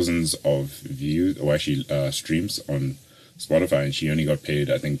thousands of views or actually streams on Spotify, and she only got paid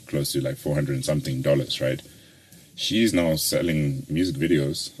I think close to like $400 and something, right? She's now selling music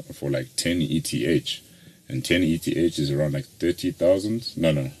videos for like 10 ETH, and 10 ETH is around like 30,000.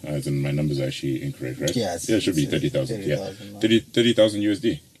 No, as in my numbers are actually incorrect, right? Yeah, it should be 30,000. Yeah, 30,000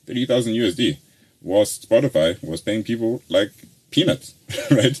 USD. 30,000 USD. Whilst Spotify was paying people like peanuts,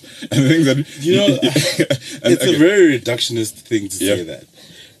 right? And the things that it's a very reductionist thing to say that,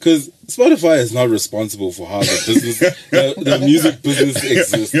 because Spotify is not responsible for how the business, the music business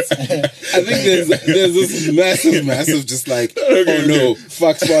exists. I think there's this massive, just like,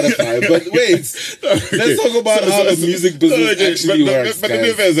 fuck Spotify. But wait, let's talk about how the music business actually works. But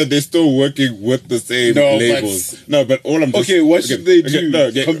the thing is that they're still working with the same labels. But all I'm just... Okay, what should they do?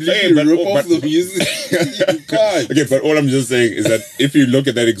 Completely rip off the music? You can't. Okay, but all I'm just saying is that if you look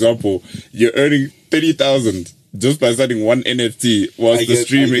at that example, you're earning 30,000 just by starting one NFT whilst the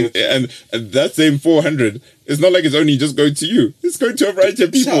streaming, and that same 400, it's not like it's only just going to you. It's going to a variety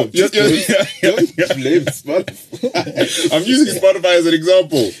of people. Don't blame Spotify. I'm using Spotify as an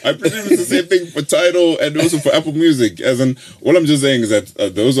example. I presume it's the same thing for Tidal and also for Apple Music. As in, all I'm just saying is that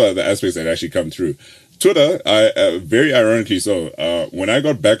those are the aspects that actually come through. Twitter, very ironically so, when I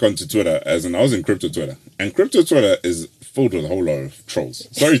got back onto Twitter, as in I was in crypto Twitter, and crypto Twitter is filled with a whole lot of trolls.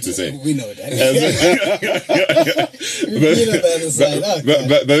 Sorry to say. We know that.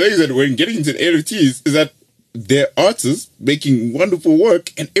 But the thing is that when getting into the NFTs is that they're artists making wonderful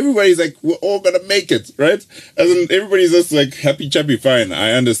work, and everybody's like, we're all gonna make it, right? As in, everybody's just like happy, chappy, fine.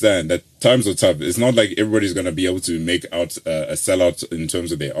 I understand that times are tough. It's not like everybody's gonna be able to make out a sellout in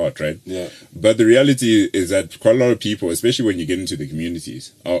terms of their art, right? Yeah. But the reality is that quite a lot of people, especially when you get into the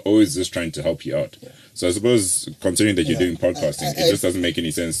communities, are always just trying to help you out. Yeah. So I suppose, considering that you're doing podcasting, it just doesn't make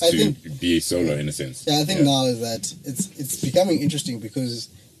any sense to be solo in a sense. Yeah, I think now is that it's becoming interesting because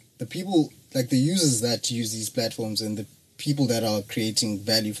the people, like the users that use these platforms and the people that are creating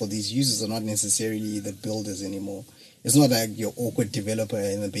value for these users are not necessarily the builders anymore. It's not like your awkward developer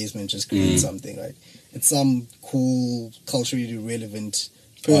in the basement just creating something, right? It's some cool, culturally relevant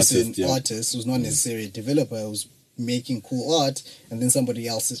person, artist who's not necessarily a developer, who's making cool art, and then somebody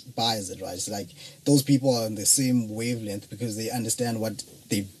else buys it, right? It's like those people are on the same wavelength because they understand what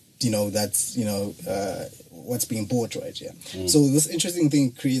they, that's, what's being bought, right? Yeah. So this interesting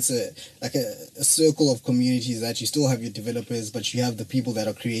thing creates a circle of communities that you still have your developers, but you have the people that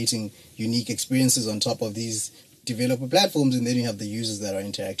are creating unique experiences on top of these developer platforms, and then you have the users that are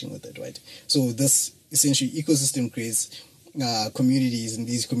interacting with it, right? So this essentially ecosystem creates communities, and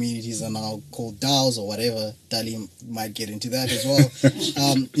these communities are now called DAOs or whatever. Dali might get into that as well.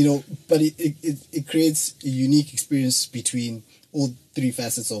 But it creates a unique experience between all three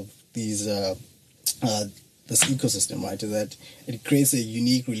facets of these this ecosystem, right? That it creates a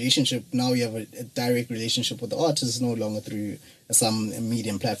unique relationship. Now you have a direct relationship with the artist, no longer through some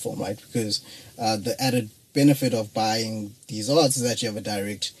medium platform, right? Because the added benefit of buying these arts is that you have a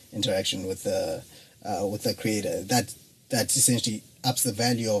direct interaction with the creator. That essentially ups the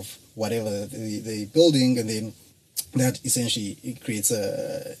value of whatever they're building, and then that essentially it creates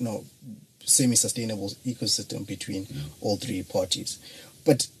a semi-sustainable ecosystem between all three parties.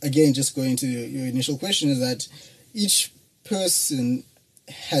 But again, just going to your initial question, is that each person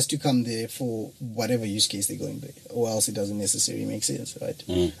has to come there for whatever use case they're going there, or else it doesn't necessarily make sense, right?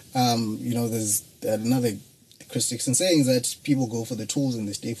 There's another Chris Dixon saying that people go for the tools and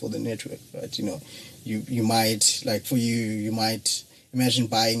they stay for the network, right? You might, like for you might imagine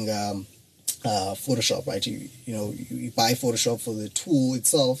buying Photoshop, right? You buy Photoshop for the tool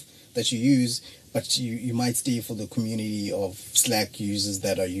itself that you use, but you might stay for the community of Slack users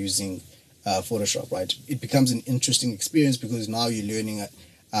that are using Photoshop, right? It becomes an interesting experience because now you're learning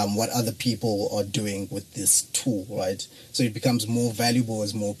what other people are doing with this tool, right? So it becomes more valuable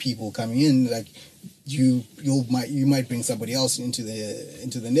as more people coming in. Like you might bring somebody else into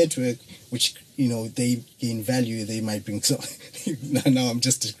the network, which they gain value. They might bring some. Now I'm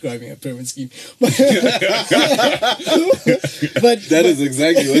just describing a pyramid scheme, but That is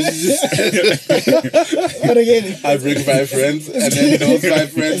exactly what you just said. But again, I bring 5 friends, and then those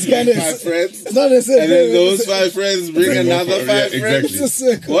 5 friends bring 5 friends, it's not necessarily. and then those 5 friends bring another 5 yeah, friends. exactly. It's a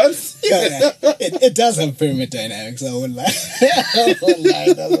circle. What? Yeah, it does have pyramid dynamics. I won't lie. I won't lie.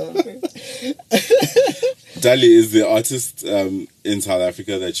 It does have pyramid. Dali is the artist in South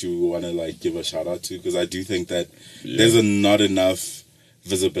Africa that you want to give a shout out to, because I do think that there's not enough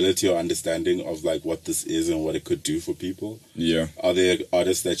visibility or understanding of what this is and what it could do for people. Yeah. Are there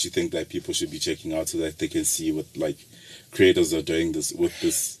artists that you think that people should be checking out so that they can see what creators are doing this with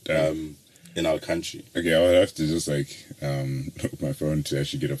this in our country? Okay, I would have to just hook my phone to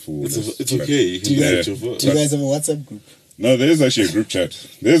actually get a full list. It's okay. You can get your phone. Do you guys have a WhatsApp group? No, there's actually a group chat.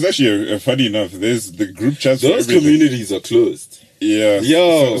 There's actually funny enough, there's the group chats. Those communities are closed. Yeah.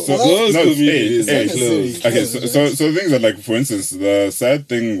 Yo, those no, communities hey, are closed. Okay, so things are for instance, the sad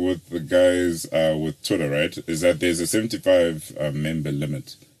thing with the guys with Twitter, right, is that there's a 75 member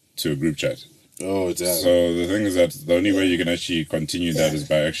limit to a group chat. Oh, damn. So the thing is that the only way you can actually continue that is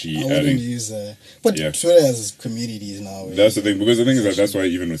by actually I wouldn't adding. use but Twitter has communities now. That's the thing, because the thing is that's why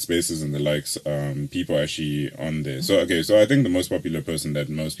even with spaces and the likes, people are actually on there. So I think the most popular person that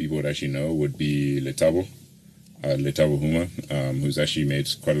most people would actually know would be Letabo Huma, who's actually made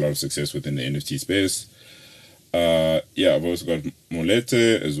quite a lot of success within the NFT space. I've also got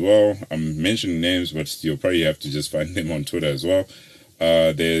Molete as well. I'm mentioning names, but you'll probably have to just find them on Twitter as well.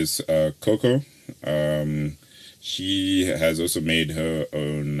 There's Kopo. She has also made her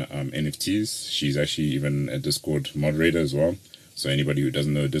own NFTs. She's actually even a Discord moderator as well. So anybody who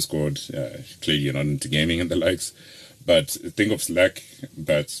doesn't know Discord, clearly you're not into gaming and the likes. But think of Slack,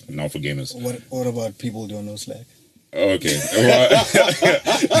 but now for gamers. What about people who don't know Slack? Okay. Well,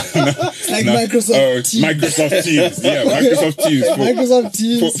 Microsoft Teams. Microsoft Teams. Yeah, Microsoft Teams. Microsoft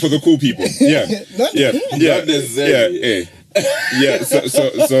Teams. For the cool people. Yeah. Not necessarily. Yeah. Yeah, so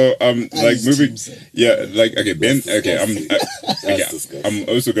moving, I'm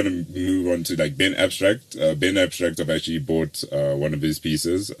also gonna move on to Ben Abstract. Ben Abstract, I've actually bought one of his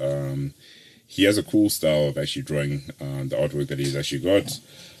pieces. He has a cool style of actually drawing the artwork that he's actually got.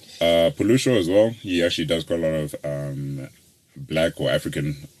 Polusho as well. He actually does quite a lot of Black or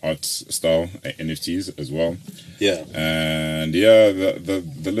African art style NFTs as well. Yeah. And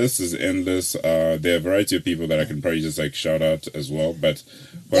the list is endless. There are a variety of people that I can probably just shout out as well, but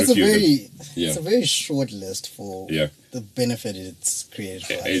it's a very short list for the benefit it's created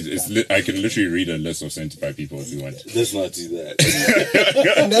for. I can literally read a list of 75 people if you want. Let's not do that.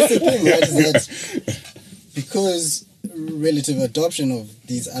 And that's the thing, right? Is that because relative adoption of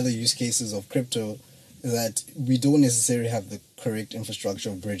these other use cases of crypto, that we don't necessarily have the correct infrastructure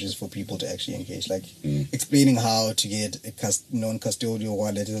of bridges for people to actually engage. Explaining how to get a non-custodial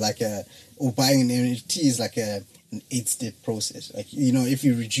wallet is or buying an NFT is an 8-step process. If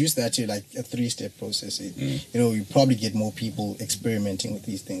you reduce that to a 3-step process, you probably get more people experimenting with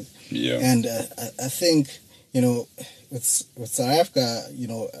these things. Yeah. And I think with South Africa,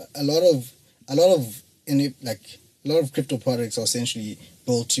 a lot of crypto products are essentially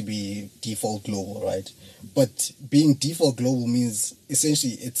built to be default global, right? But being default global means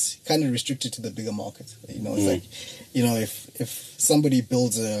essentially it's kind of restricted to the bigger market. It's if somebody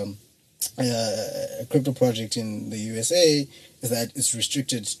builds a crypto project in the USA, is that it's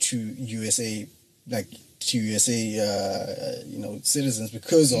restricted to USA, citizens,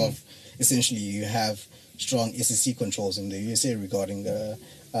 because of essentially you have strong SEC controls in the USA regarding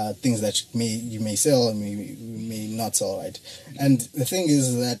things that you may sell and may not sell, right? And the thing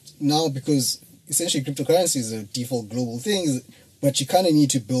is that now, because essentially cryptocurrency is a default global thing, but you kind of need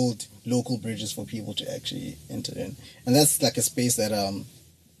to build local bridges for people to actually enter in, and that's a space that I'm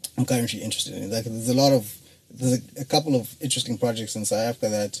currently interested in. There's a couple of interesting projects in South Africa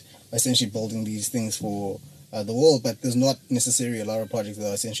that are essentially building these things for the world, but there's not necessarily a lot of projects that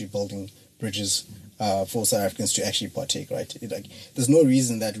are essentially building bridges for South Africans to actually partake, right? There's no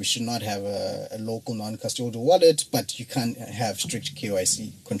reason that we should not have a local non-custodial wallet, but you can't have strict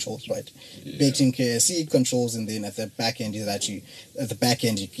KYC controls, right? Yeah. Baked in KYC controls, and then at the back end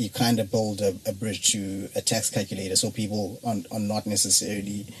you kind of build a bridge to a tax calculator, so people are not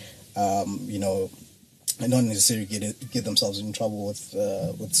necessarily, not necessarily get themselves in trouble with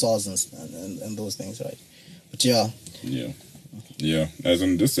SARS and those things, right? But yeah. As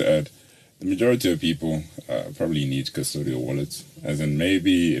in, just to add, The majority of people probably need custodial wallets. As in,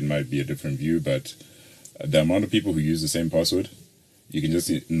 maybe it might be a different view, but the amount of people who use the same password, you can just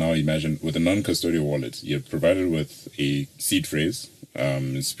now imagine with a non-custodial wallet, you're provided with a seed phrase.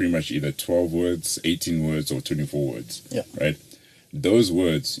 It's pretty much either 12 words, 18 words, or 24 words. Yeah. Right? Those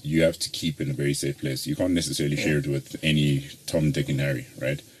words you have to keep in a very safe place. You can't necessarily share it with any Tom, Dick, and Harry,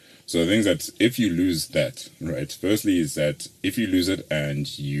 right? So the things that if you lose that, right, firstly is that if you lose it and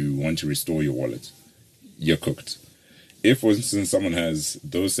you want to restore your wallet, you're cooked. If, for instance, someone has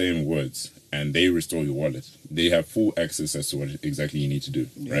those same words and they restore your wallet, they have full access as to what exactly you need to do,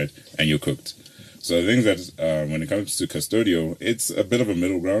 right? And you're cooked. So the things that when it comes to custodial, it's a bit of a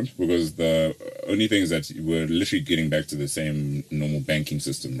middle ground because the only thing is that we're literally getting back to the same normal banking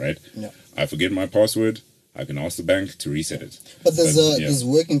system, right? Yeah. I forget my password, I can ask the bank to reset it. But there's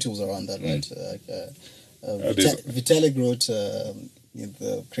working tools around that, right? Vitalik wrote,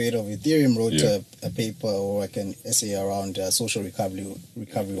 the creator of Ethereum wrote a paper or like an essay around social recovery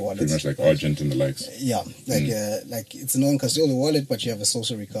wallets. Pretty much like Argent and the likes. Yeah, like it's a non-custodial wallet, but you have a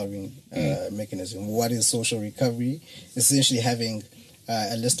social recovery mechanism. What is social recovery? Essentially having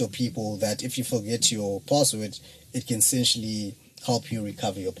a list of people that if you forget your password, it can essentially help you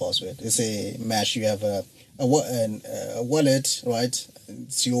recover your password. Let's say, Mash, you have a wallet, right?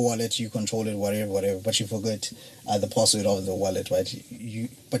 It's your wallet, you control it, whatever, but you forget the password of the wallet, right?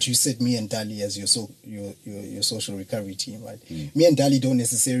 But you set me and Dali as your social recovery team, right? Me and Dali don't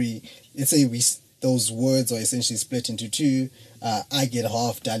necessarily, let's say those words are essentially split into two. I get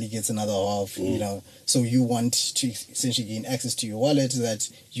half, Dali gets another half, you know. So you want to essentially gain access to your wallet so that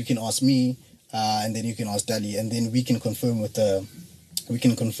you can ask me, and then you can ask Dali, and then we can confirm with the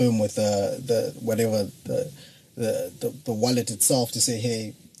wallet itself to say,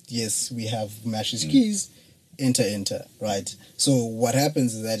 hey, yes, we have Mash's keys, enter, right? So what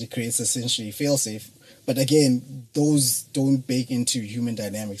happens is that it creates essentially fail-safe. But again, those don't bake into human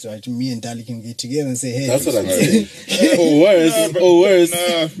dynamics, right? Me and Dali can get together and say, hey. That's what I'm saying. Or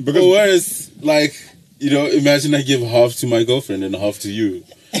worse, like, you know, imagine I give half to my girlfriend and half to you.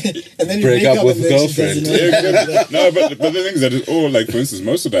 And then break up with girlfriend. No, but the thing is that it's all like, for instance,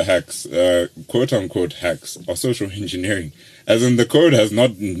 most of the hacks, quote unquote hacks, are social engineering. As in, the code has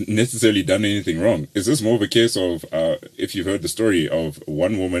not necessarily done anything wrong. It's just more of a case of, if you've heard the story of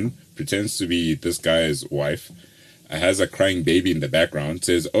one woman pretends to be this guy's wife, has a crying baby in the background,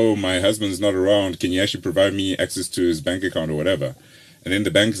 says, oh, my husband's not around, can you actually provide me access to his bank account or whatever? And then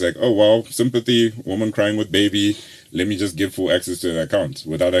the bank is like, oh, well, sympathy, woman crying with baby, let me just give full access to the account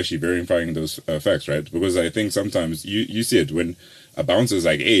without actually verifying those facts, right? Because I think sometimes you see it when a bouncer is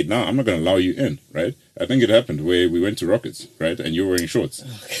like, hey, no, I'm not going to allow you in, right? I think it happened where we went to Rockets, right? And you were wearing shorts.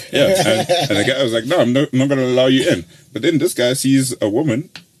 Okay. Yeah. And the guy was like, no, I'm not going to allow you in. But then this guy sees a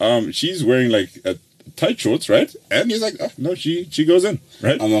woman, she's wearing like a tight shorts, right? And he's like, oh, no, she goes in,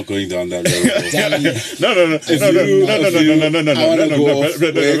 right? I'm not going down that road. No.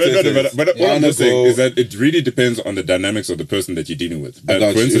 But what I'm just saying is that it really depends on the dynamics of the person that you're dealing with.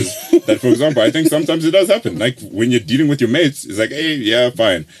 For example, I think sometimes it does happen. Like when you're dealing with your mates, it's like, hey, yeah,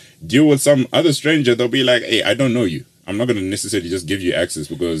 fine. Deal with some other stranger, they'll be like, hey, I don't know you. I'm not going to necessarily just give you access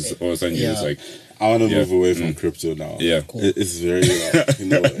because all of a sudden you're just like, I want to move away from crypto now. Yeah. Cool. It's very,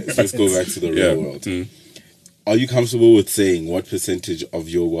 let's go back to the real world. Are you comfortable with saying what percentage of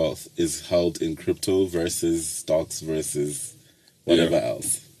your wealth is held in crypto versus stocks versus whatever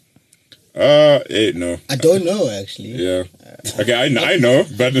else? No. I don't know, actually. Yeah. Okay, I know,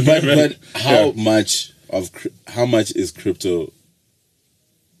 but how much is crypto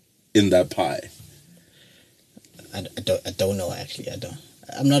in that pie? I don't know, actually.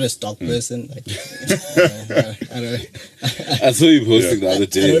 I'm not a stock person. Like, I don't. I saw you posting the other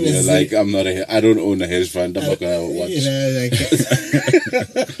day. You're like, I don't own a hedge fund. I'm not gonna watch. You know,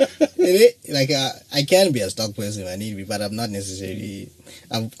 like, I can be a stock person if I need to be, but I'm not necessarily.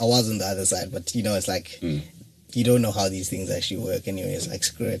 I was on the other side, but you know, it's like you don't know how these things actually work. Anyway, it's like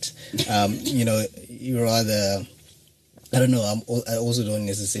screw it. You know, you rather. I don't know. I also don't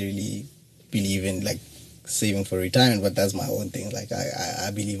necessarily believe in like saving for retirement, but that's my own thing. Like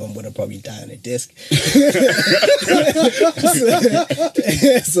I believe I'm gonna probably die on a desk.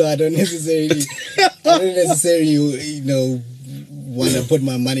 So I don't necessarily you know want to put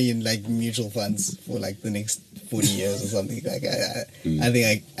my money in like mutual funds for like the next 40 years or something. Like I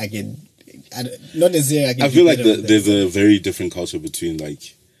think I can not necessarily. I feel like there's a very different culture between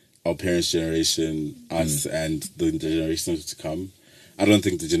like our parents' generation, us, and the generations to come. I don't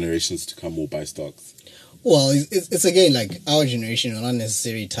think the generations to come will buy stocks. Well, it's again like our generation are not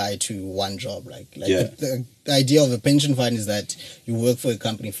necessarily tied to one job. The idea of a pension fund is that you work for a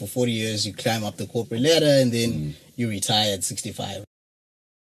company for 40 years, you climb up the corporate ladder, and then you retire at 65.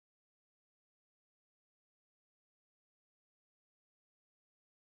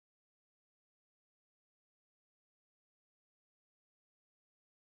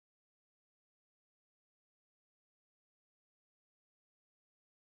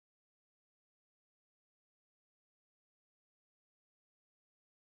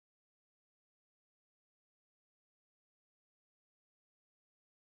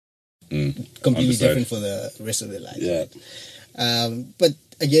 Completely different for the rest of their life. Yeah. But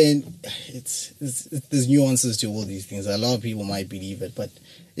again, there's nuances to all these things. A lot of people might believe it, but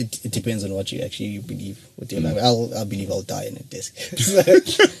it depends on what you actually believe with your life. I believe I'll die in a desk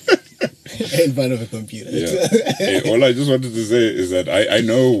in front of a computer. Yeah. Hey, all I just wanted to say is that I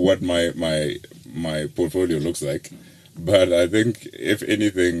know what my portfolio looks like, but I think if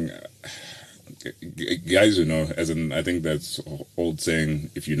anything, guys who know, as in, I think that's old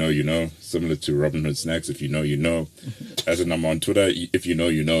saying, if you know, you know, similar to Robin Hood Snacks, if you know, you know. As in, I'm on Twitter, if you know,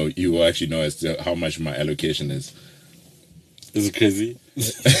 you know, you will actually know as to how much my allocation is. Is it crazy?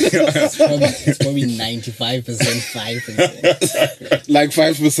 It's probably 95%, 5%. Like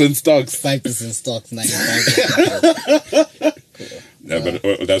 5% stocks. 5% stocks, 95%. Yeah, but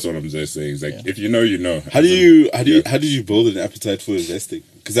that's what I'm just saying. It's like, if you know, you know. How did you build an appetite for investing?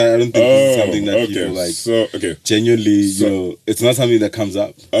 Because I don't think this is something that people like. So, genuinely, you know, it's not something that comes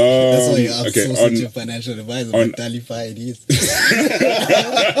up. That's why you outsource to a financial advisor, but Dalify it is.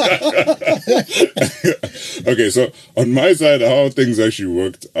 Okay, so on my side, how things actually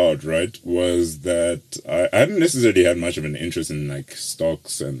worked out, right, was that I hadn't necessarily had much of an interest in like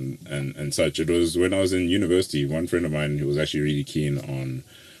stocks and such. It was when I was in university, one friend of mine who was actually really keen on,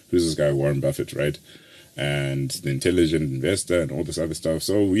 who's this guy, Warren Buffett, right? And the intelligent investor and all this other stuff.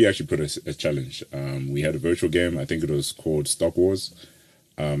 So we actually put a challenge. We had a virtual game. I think it was called Stock Wars.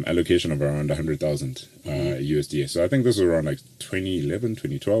 Allocation of around 100,000 USD. So I think this was around like 2011,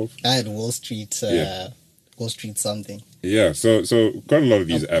 2012. I had Wall Street something. Yeah, so quite a lot of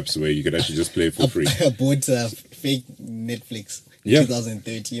these apps where you could actually just play for free. I bought fake Netflix in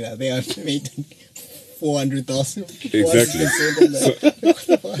 2013. I think I made 400,000. Exactly.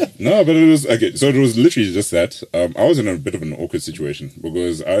 No, but it was okay. So it was literally just that. I was in a bit of an awkward situation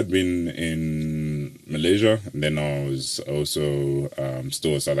because I'd been in Malaysia and then I was also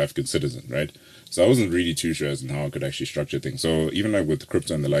still a South African citizen, right? So I wasn't really too sure as to how I could actually structure things. So even like with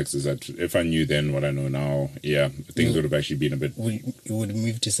crypto and the likes, is that if I knew then what I know now, things would have actually been a bit. You would have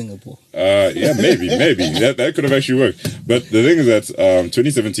moved to Singapore. Yeah, maybe that could have actually worked. But the thing is that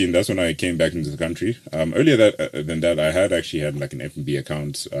 2017, that's when I came back into the country. Earlier than that, I had actually had like an F&B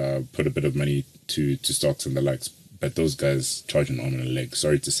account, put a bit of money to stocks and the likes. But those guys charge an arm and a leg.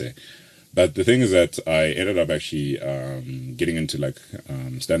 Sorry to say. But the thing is that I ended up actually getting into like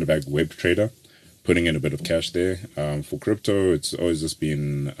standard back web trader. Putting in a bit of cash there. For crypto, it's always just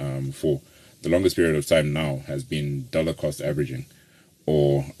been, for the longest period of time now, has been dollar cost averaging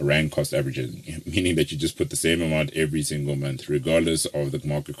or rand cost averaging, meaning that you just put the same amount every single month, regardless of the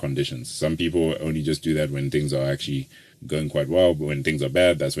market conditions. Some people only just do that when things are actually going quite well, but when things are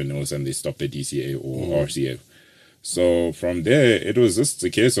bad, that's when all of a sudden they stop their DCA or RCA. So from there, it was just a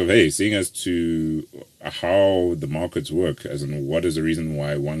case of, hey, seeing as to how the markets work, as in what is the reason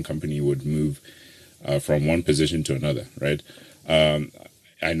why one company would move from one position to another, right?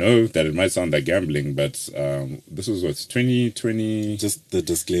 I know that it might sound like gambling, but this was what, 2020. Just the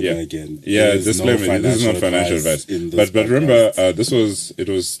disclaimer again. Yeah, disclaimer. This is not financial advice. But remember, it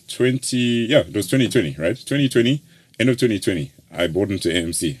was 2020, right? 2020, end of 2020. I bought into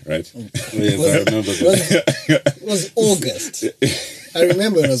AMC, right? Yes, I remember that. It was August. I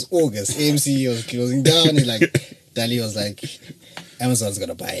remember it was August. AMC was closing down, and like Dali was like, Amazon's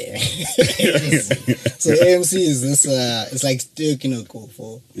gonna buy it. So AMC is this it's like still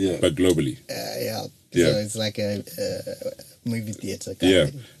Kopo. Yeah. But globally. So it's like a movie theater kind of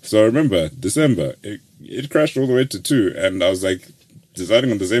thing. So I remember December, it crashed all the way to 2, and I was like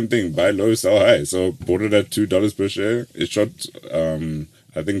deciding on the same thing, buy low, sell high. So bought it at $2 per share. It shot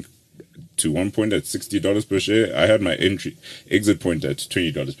I think to one point at $60 per share. I had my exit point at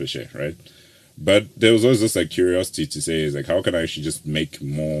 $20 per share, right? But there was always this like curiosity to say, is like, how can I actually just make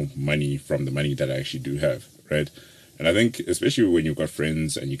more money from the money that I actually do have, right? And I think especially when you've got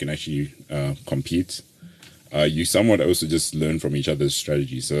friends and you can actually compete, you somewhat also just learn from each other's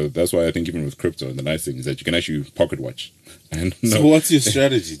strategy. So that's why I think even with crypto, the nice thing is that you can actually pocket watch. And So what's your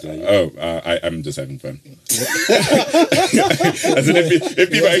strategy, Dali? I'm just having fun. As in,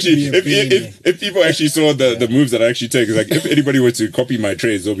 if people actually saw the moves that I actually take, it's like if anybody were to copy my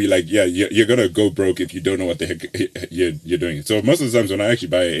trades, they'll be like, yeah, you're gonna go broke if you don't know what the heck you're doing. So most of the times when I actually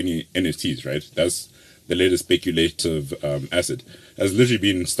buy any NFTs, right, that's the latest speculative asset, has literally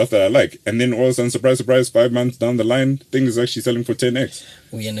been stuff that I like, and then all of a sudden, surprise, surprise, 5 months down the line, thing is actually selling for 10x.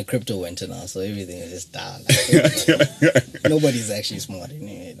 We're in the crypto winter now, so everything is just down. Nobody's actually smart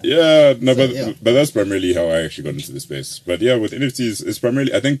anyway. Yeah, no, So, but that's primarily how I actually got into the space. But yeah, with NFTs, it's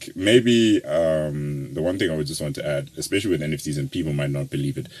primarily, I think maybe the one thing I would just want to add, especially with NFTs, and people might not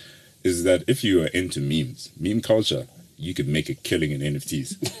believe it, is that if you are into meme culture, you could make a killing in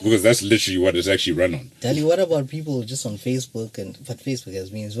NFTs because that's literally what it's actually run on. Dali, what about people just on Facebook? But Facebook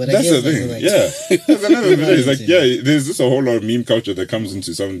has memes. But That's the thing. Yeah, that's another thing. It's like, Yeah. there's just a whole lot of meme culture that comes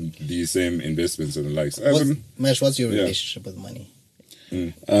into some of these same investments and the likes. Mash, what's your Yeah. relationship with money?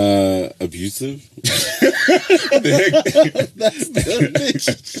 Abusive. What the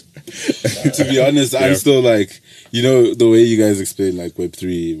heck? To be honest, I'm still like, the way you guys explain like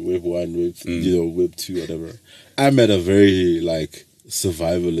Web3, Web1, Web2, whatever. I'm at a very like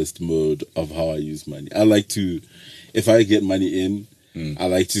survivalist mode of how I use money. I like to, if I get money in, I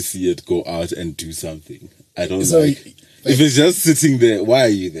like to see it go out and do something. I don't if it's just sitting there, why are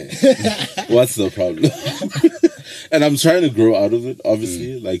you there? What's the problem? And I'm trying to grow out of it,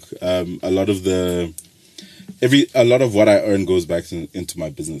 obviously. Like a lot of what I earn goes back into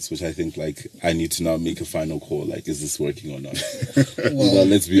my business, which I think like I need to now make a final call. Like, is this working or not? Well,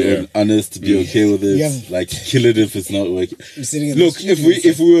 let's be honest, be okay with it. Like, kill it if it's not working. Look,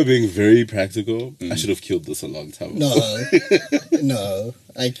 if we were being very practical, I should have killed this a long time ago. No.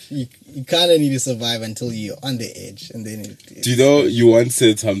 Like you kind of need to survive until you're on the edge, and then. Do you know you once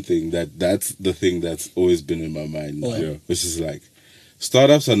said something that's the thing that's always been in my mind, which is like.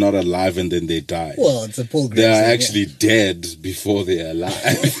 Startups are not alive and then they die. Well, it's a Paul Graham. They are actually dead before they are alive.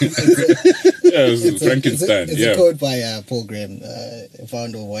 It's Frankenstein. It's a quote by Paul Graham,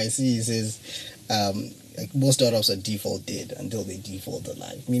 founder of YC. He says, like most startups are default dead until they default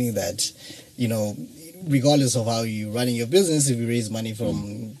alive. Meaning that, regardless of how you're running your business, if you raise money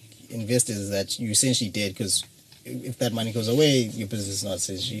from investors, that you're essentially dead because if that money goes away, your business is not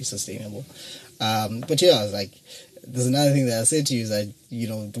essentially sustainable. But yeah, it's like, there's another thing that I said to you is that,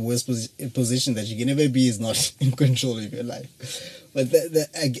 the worst position that you can ever be is not in control of your life. But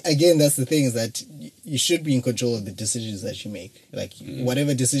again, that's the thing is that you should be in control of the decisions that you make. Like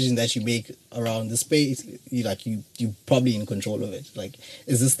whatever decision that you make around the space, you're probably in control of it. Like,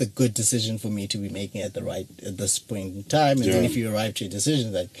 is this the good decision for me to be making at this point in time? And then if you arrive to a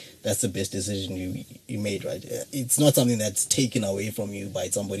decision that's the best decision you made, right? It's not something that's taken away from you by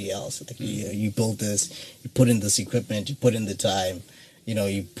somebody else. Like you built this, you put in this equipment, you put in the time,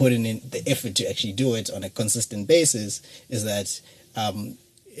 you put in the effort to actually do it on a consistent basis. Is that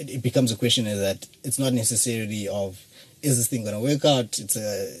it becomes a question is that it's not necessarily of is this thing going to work out? It's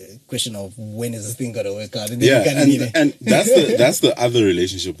a question of when is this thing going to work out? And then and that's the other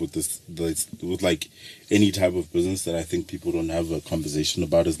relationship with this with like any type of business that I think people don't have a conversation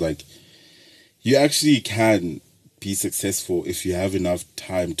about is like you actually can be successful if you have enough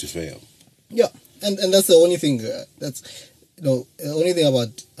time to fail. Yeah, and that's the only thing that's. The only thing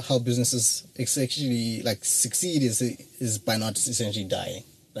about how businesses actually like succeed is by not essentially dying.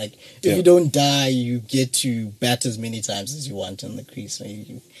 Like if you don't die, you get to bat as many times as you want on the crease. So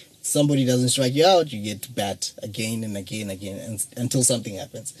somebody doesn't strike you out, you get to bat again and again and again until something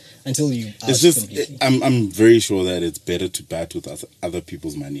happens. Until you. It's just completely. I'm very sure that it's better to bat with other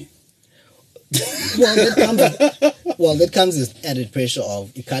people's money. that comes with added pressure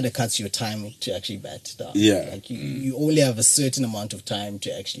of it kind of cuts your time to actually bat down. Yeah. Like you only have a certain amount of time to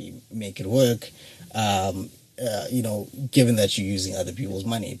actually make it work. Given that you're using other people's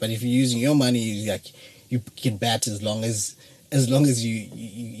money. But if you're using your money, you can bat as long as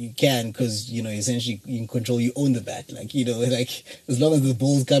you can, because essentially you can control, you own the bat. Like as long as the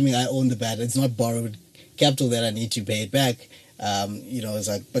ball's coming, I own the bat. It's not borrowed capital that I need to pay it back. It's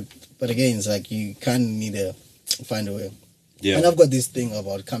like but again, it's like you kind of need to find a way. Yeah. And I've got this thing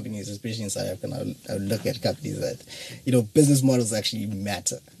about companies, especially in South Africa. I would look at companies that, business models actually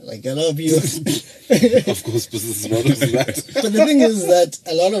matter. Like a lot of people. Of course, business models matter. But the thing is that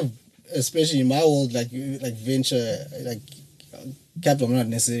a lot of, especially in my world, like venture, like capital, I'm not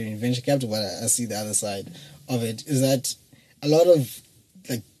necessarily in venture capital, but I see the other side of it, is that a lot of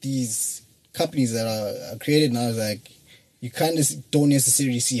like these companies that are created now is like, you kind of don't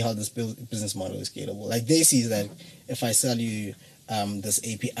necessarily see how this business model is scalable. Like they see that if I sell you this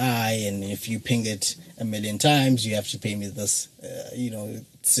API, and if you ping it 1 million times, you have to pay me this,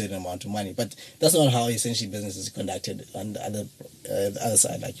 certain amount of money. But that's not how essentially business is conducted on the other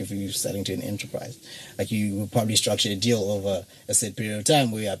side. Like if you're selling to an enterprise, like you would probably structure a deal over a set period of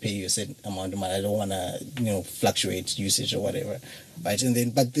time where I pay you a certain amount of money. I don't want to, fluctuate usage or whatever, right? And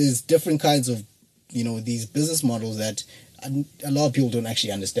then, but there's different kinds of, these business models that a lot of people don't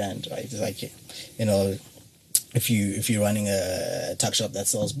actually understand, right? It's like, if you're running a tuck shop that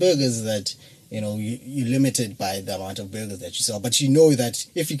sells burgers, that you're limited by the amount of burgers that you sell, but you know that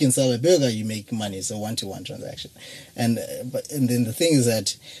if you can sell a burger, you make money. It's a 1-to-1 transaction, and then the thing is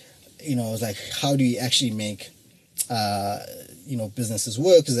that it's like, how do you actually make businesses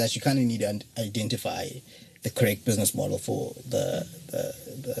work? Is that you kind of need to identify the correct business model for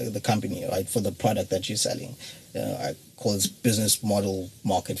the company, right? For the product that you're selling. I call this business model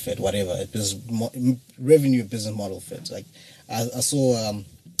market fit, whatever. Revenue business model fit. Like I saw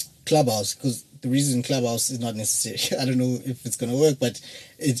Clubhouse, because the reason Clubhouse is not necessary, I don't know if it's going to work, but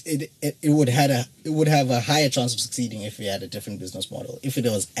it would have a higher chance of succeeding if we had a different business model, if it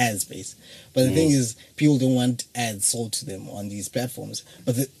was ads based. But the thing is, people don't want ads sold to them on these platforms.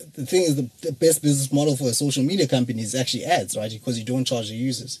 But the thing is, the best business model for a social media company is actually ads, right? Because you don't charge the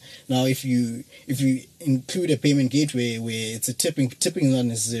users. Now, if you include a payment gateway where it's a tipping is not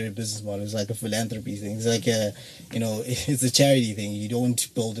necessarily a business model. It's like a philanthropy thing. It's like it's a charity thing. You don't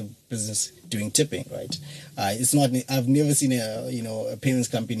build a business doing tipping, right? It's not. I've never seen a payments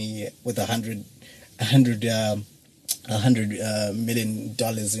company with $100 million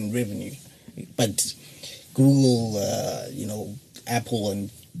in revenue, but Google, Apple and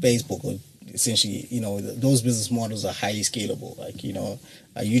Facebook, essentially, those business models are highly scalable. Like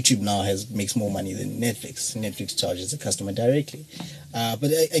YouTube now makes more money than Netflix. Netflix charges the customer directly,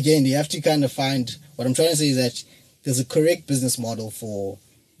 but again, you have to kind of find. What I'm trying to say is that there's a correct business model for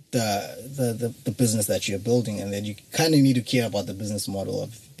the business that you're building, and then you kind of need to care about the business model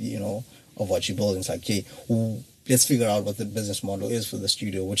of what you're building. It's like, okay, let's figure out what the business model is for the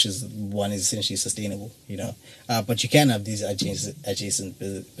studio, which is one is essentially sustainable, but you can have these adjacent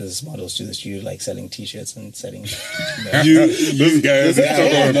business models to the studio, like selling t-shirts and selling this guy is talking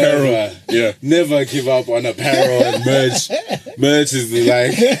about apparel. Yeah, never give up on apparel and merch is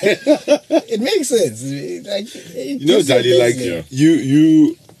like it makes sense, Dali,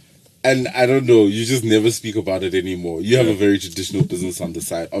 you and I don't know, you just never speak about it anymore. You have a very traditional business on the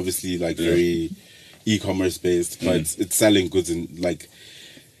side, obviously, like very e-commerce based, but it's selling goods and like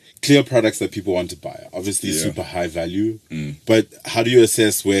clear products that people want to buy. Obviously, super high value. But how do you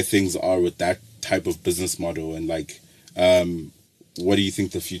assess where things are with that type of business model, and like, what do you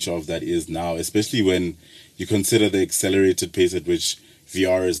think the future of that is now, especially when you consider the accelerated pace at which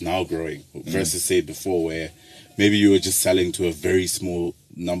VR is now growing versus say before, where maybe you were just selling to a very small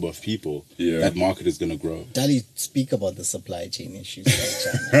number of people? That market is going to grow. Dali, speak about the supply chain issues in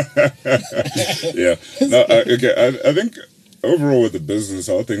China. I think overall with the business,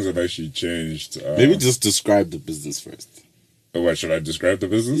 how things have actually changed. Maybe just describe the business first. What, should I describe the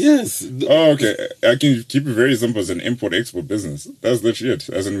business? Yes. Oh, okay. I can keep it very simple. It's an import-export business. That's legit.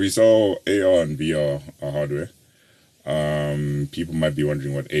 As in, we sell AR and VR hardware. People might be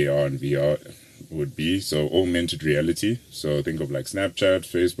wondering what AR and VR would be. So augmented reality. So think of like Snapchat,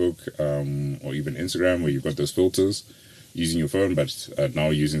 Facebook, or even Instagram, where you've got those filters using your phone, but now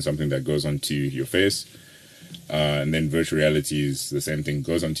using something that goes onto your face. And then virtual reality is the same thing,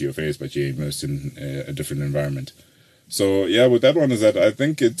 goes onto your face, but you're immersed in a different environment. So yeah, with that one is that I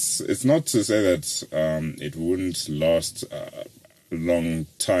think it's not to say that it wouldn't last a long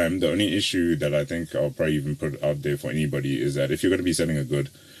time. The only issue that I think I'll probably even put out there for anybody is that if you're going to be selling a good,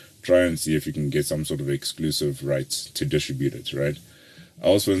 try and see if you can get some sort of exclusive rights to distribute it, right?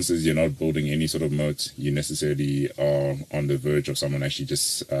 Else, for instance, you're not building any sort of moat. You necessarily are on the verge of someone actually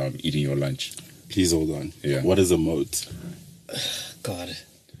just eating your lunch. Please hold on. Yeah. What is a moat? God.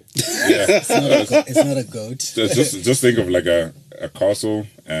 Yeah. It's not a goat. Just think of like a castle,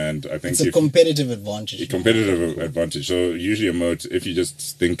 and I think it's a competitive advantage. A competitive advantage. So usually a moat, if you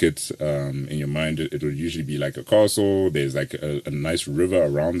just think it in your mind, it would usually be like a castle. There's like a nice river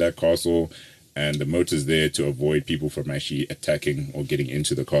around that castle, and the moat is there to avoid people from actually attacking or getting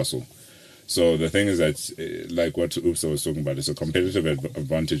into the castle. So the thing is that, like what Upsa was talking about, is a competitive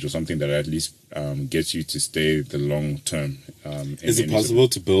advantage or something that at least gets you to stay the long term. Is it possible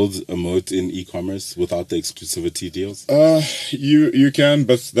to build a moat in e-commerce without the exclusivity deals? You can,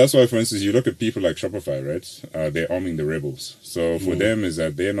 but that's why, for instance, you look at people like Shopify, right? They're arming the rebels. So for them is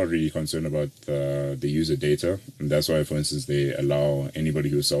that they're not really concerned about the user data, and that's why, for instance, they allow anybody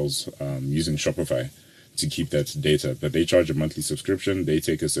who sells using Shopify to keep that data. But they charge a monthly subscription. They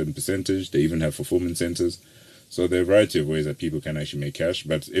take a certain percentage. They even have fulfillment centers. So there are a variety of ways that people can actually make cash.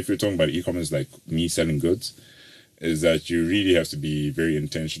 But if you're talking about e-commerce, like me selling goods, is that you really have to be very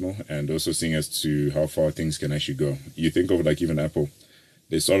intentional and also seeing as to how far things can actually go. You think of like even Apple,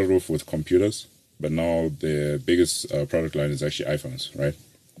 they started off with computers, but now their biggest product line is actually iPhones, right?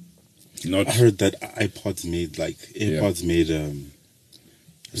 I heard that AirPods made made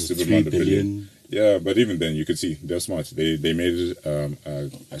a super 3 amount of billion. Yeah, but even then, you could see they're smart. They made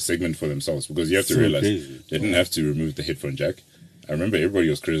a segment for themselves, because you have to So realize crazy. they didn't have to remove the headphone jack. I remember everybody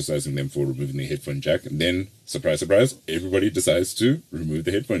was criticizing them for removing the headphone jack, and then surprise, surprise, everybody decides to remove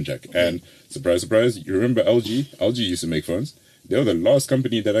the headphone jack. And surprise, surprise, you remember LG? LG used to make phones. They were the last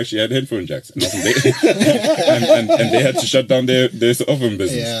company that actually had headphone jacks, and and they had to shut down their cell phone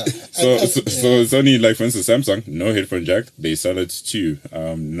business. Yeah. So it's only like, for instance, Samsung, no headphone jack. They sell it to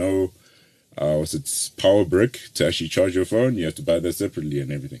no. Was it power brick to actually charge your phone? You have to buy that separately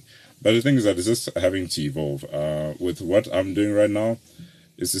and everything. But the thing is that it's just having to evolve. With what I'm doing right now,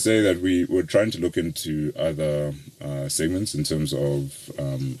 is to say that we're trying to look into other segments in terms of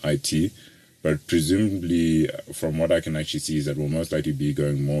IT, but presumably, from what I can actually see, is that we'll most likely be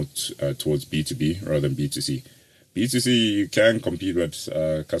going more towards B2B rather than B2C. B2C, you can compete,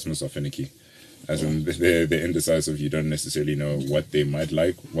 but customers are finicky. As in, they're indecisive. You don't necessarily know what they might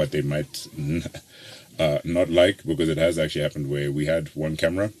like, what they might not like, because it has actually happened where we had one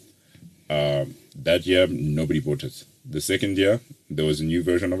camera. That year, nobody bought it. The second year, there was a new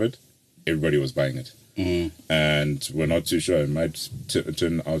version of it. Everybody was buying it. And we're not too sure. It might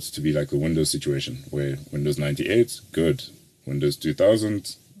turn out to be like the Windows situation, where Windows 98, good. Windows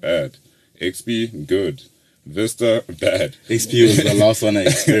 2000, bad. XP, good. Vista, bad. XP was the last one I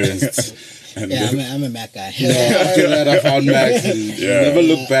experienced. I'm a Mac guy. After that, I found Mac and never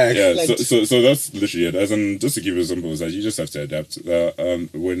looked back. Yeah, so that's literally it. As in, just to give you a simple, is that you just have to adapt.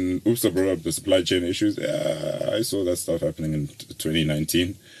 When Upsa brought up the supply chain issues, I saw that stuff happening in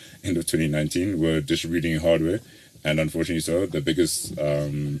 2019. End of 2019, we're distributing hardware, and unfortunately, so the biggest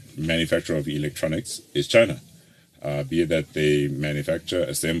manufacturer of electronics is China. Be it that they manufacture,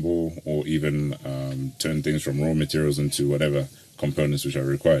 assemble, or even turn things from raw materials into whatever components which are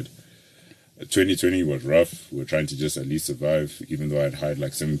required. 2020 was rough. We were trying to just at least survive, even though I'd hired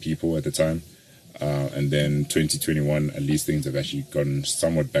like 7 people at the time. And then 2021, at least things have actually gone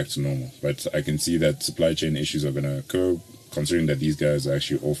somewhat back to normal. But I can see that supply chain issues are going to occur, considering that these guys are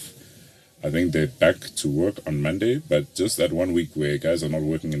actually off. I think they're back to work on Monday, but just that 1 week where guys are not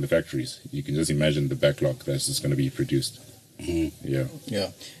working in the factories, you can just imagine the backlog that's just going to be produced. Yeah.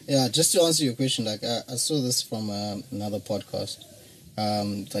 Just to answer your question, like I saw this from another podcast.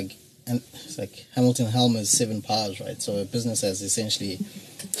 It's like Hamilton Helmer's 7 powers, right? So a business has essentially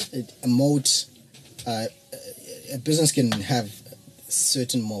a moat. A business can have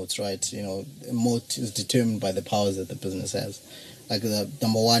certain moats, right? You know, a moat is determined by the powers that the business has. Like the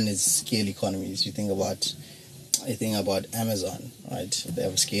number one is scale economies. You think about Amazon, right? They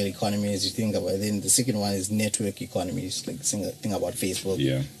have scale economies. You think about, then the second one is network economies. Like think about Facebook.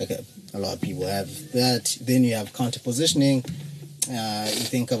 Yeah. Like a lot of people have that. Then you have counter positioning. You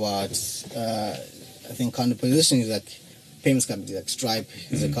think about, I think counter positioning is like payments companies like Stripe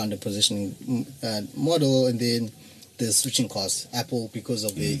is a counter positioning model, and then the switching costs. Apple, because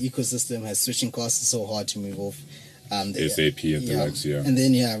of the ecosystem, has switching costs. It's so hard to move off. SAP and the likes, And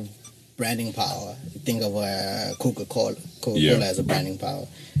then you have branding power. You think of Coca-Cola. Coca-Cola has a branding power.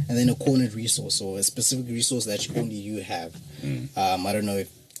 And then a cornered resource, or a specific resource that only you have. I don't know if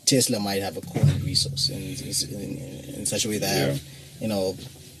Tesla might have a cornered resource in such a way that have, you know,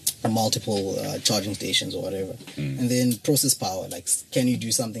 multiple charging stations or whatever. And then process power, like can you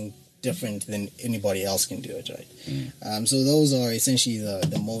do something different than anybody else can do it, right? So those are essentially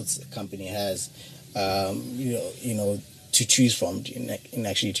the modes a company has, you know, to choose from in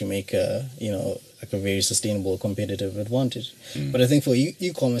actually to make a very sustainable competitive advantage. But I think for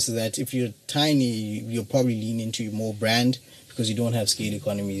e-commerce is that if you're tiny, you'll probably lean into more brand, because you don't have scale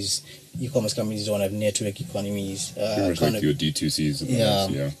economies. E-commerce companies don't have network economies. Like your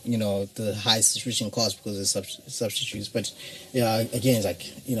D2Cs. You know, the high switching costs because of substitutes. But again, it's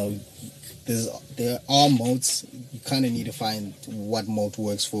like, you know, there are modes. You kind of need to find what mode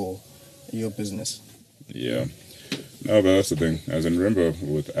works for your business? Yeah. No, but that's the thing. As in, remember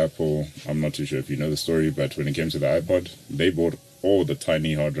with Apple, I'm not too sure if you know the story, but when it came to the iPod, they bought all the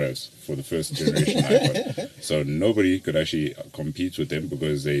tiny hard drives for the first generation iPod. So nobody could actually compete with them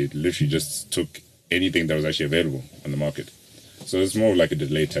because they literally just took anything that was actually available on the market. So it's more like a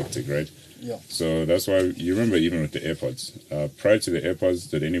delay tactic, right? Yeah. So that's why you remember even with the AirPods. Prior to the AirPods,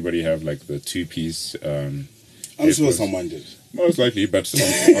 did anybody have like the two-piece? I'm sure AirPods? someone did. Most likely, but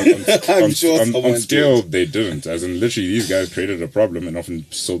I'm sure on someone scale did. they didn't. As in, literally, these guys created a problem and often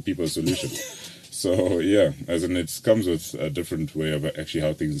sold people a solution. So yeah, as in, it comes with a different way of actually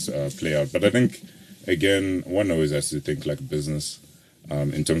how things play out. But I think again, one always has to think like business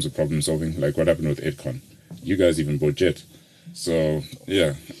in terms of problem solving. Like what happened with EdCon, you guys even bought Jet. So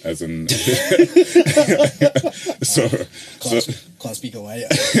yeah, as in, Can't speak on my yeah.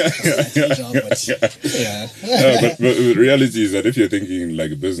 but the reality is that if you're thinking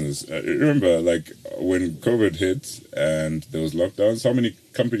like a business, remember like when COVID hit and there was lockdowns, how many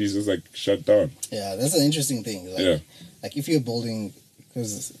companies just like shut down? Yeah, that's an interesting thing. Like, like if you're building,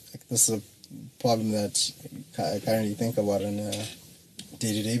 because like, this is a problem that I currently think about on a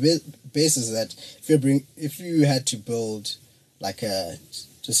day-to-day basis. That if you had to build like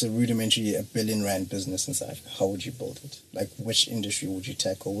just a rudimentary $1 billion rand business inside, how would you build it? Like which industry would you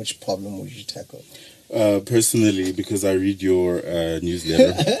tackle? Which problem would you tackle? Personally, because I read your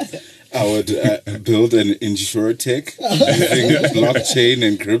newsletter, I would build an insurtech using blockchain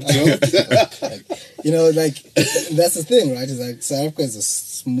and crypto. That's the thing, right? It's like South Africa is a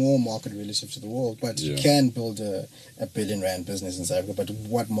small market relative to the world, but you can build a $1 billion rand business in South Africa. But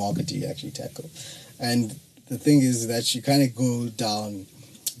what market do you actually tackle? And the thing is that you kind of go down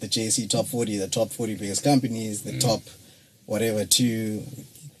the JSE top 40, the top 40 biggest companies, the top whatever to,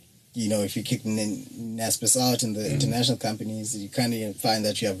 if you kick Naspers out in the international companies, you kind of find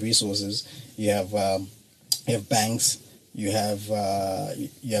that you have resources, you have banks, you have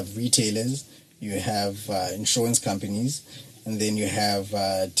retailers, you have insurance companies, and then you have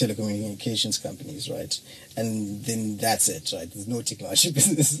telecommunications companies, right? And then that's it, right? There's no technology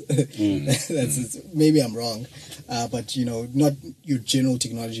business. That's it. Maybe I'm wrong, but not your general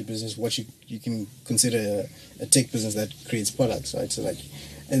technology business. What you can consider a tech business that creates products, right? So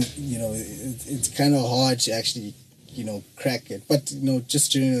it's kind of hard to actually crack it. But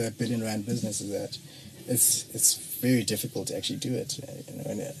just generally a $1 billion rand business is that it's very difficult to actually do it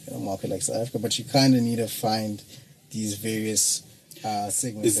in a market like South Africa. But you kind of need to find these various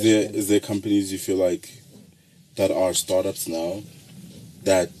segments. Is there companies you feel like that are startups now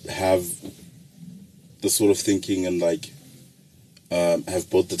that have the sort of thinking and have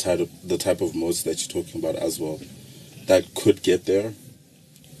built the type of modes that you're talking about as well that could get there?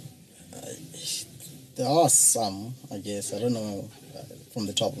 There are some, I guess. I don't know from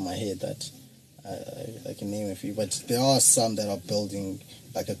the top of my head that I can name a few, but there are some that are building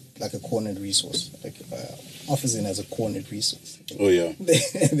like a cornered resource, Officin as a cornered resource. Oh yeah, they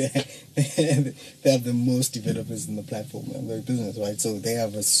have the most developers in the platform and the business, right? So they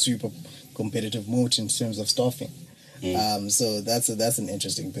have a super competitive moat in terms of staffing. So that's an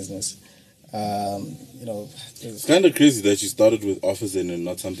interesting business. It's kind of crazy that you started with Officin and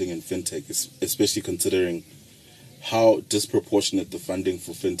not something in fintech, especially considering how disproportionate the funding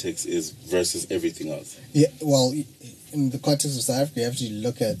for fintechs is versus everything else. Yeah, well, in the context of South Africa, you have to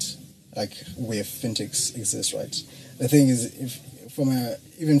look at where fintechs exist, right? The thing is, if from a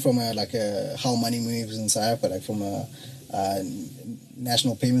how money moves in South Africa, from a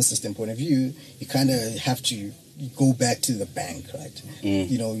national payment system point of view, you kind of have to go back to the bank, right?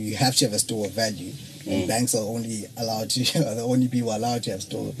 You have to have a store of value. And banks are only allowed to are the only people allowed to have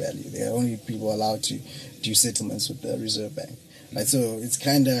store of value. They're the only people allowed to do settlements with the Reserve Bank, right? So it's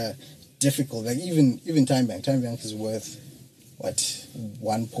kind of difficult. Like even Time Bank is worth what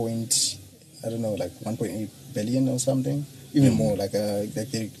 1.8 billion or something, even more. Like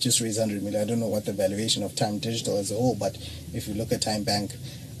they just raised 100 million. I don't know what the valuation of Time Digital as a whole, but if you look at Time Bank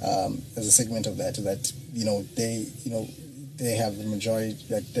as a segment of that they have the majority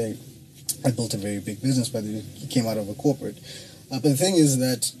they built a very big business, but it came out of a corporate. But the thing is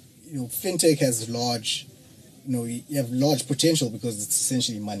that fintech has large. You have large potential because it's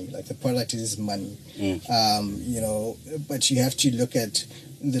essentially money. Like the product is money. But you have to look at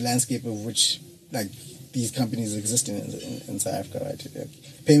the landscape of which these companies exist in South Africa, right?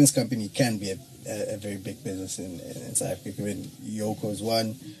 Payments company can be a very big business in South Africa. Yoko is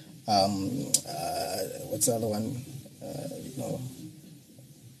one. What's the other one?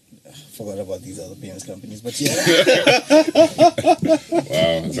 Forgot about these other payments companies, but yeah.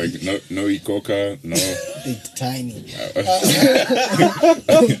 Wow, it's like no Ikoka, no They're tiny.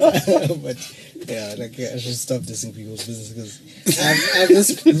 But yeah, like I should stop dissing people's business because I have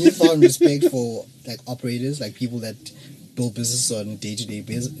this newfound respect for like operators, like people that build business on day-to-day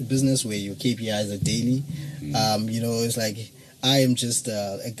business where your KPIs are daily. You know, it's like I am just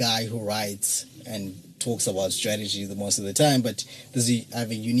a guy who writes and talks about strategy the most of the time, but I have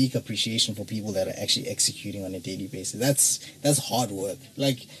a unique appreciation for people that are actually executing on a daily basis. That's hard work.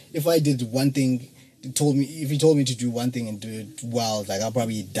 Like if I did one thing, if you told me to do one thing and do it well, like I'll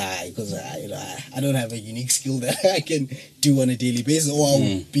probably die because I don't have a unique skill that I can do on a daily basis, or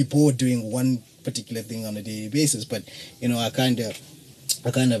I'll be bored doing one particular thing on a daily basis. But you know, I kind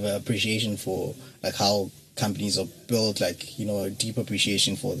of appreciation for like how companies are built, like, you know, a deep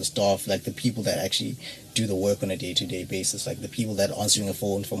appreciation for the staff, like the people that actually do the work on a day-to-day basis, like the people that are answering a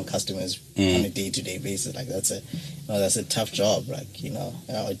phone from customers on a day-to-day basis. Like that's a tough job, like, you know,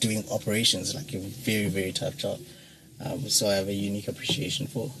 doing operations, like a very, very tough job. So I have a unique appreciation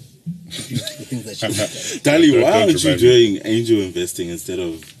for the things that you do. Dali, why aren't you doing angel investing instead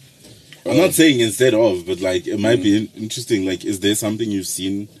of, I'm not saying instead of, but like it might be interesting. Like, is there something you've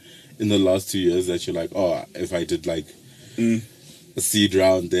seen in the last 2 years that you're like, oh, if I did like a seed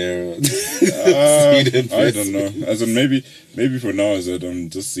round there, I don't know. As in maybe for now, as in I'm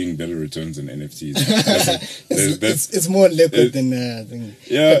just seeing better returns in NFTs. It's more liquid than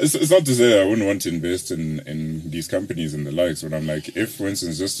yeah. It's not to say I wouldn't want to invest in these companies and the likes, but I'm like, if for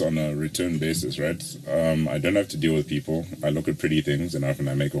instance, just on a return basis, right? I don't have to deal with people. I look at pretty things enough, and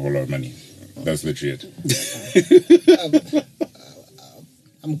I make a whole lot of money. That's literally it.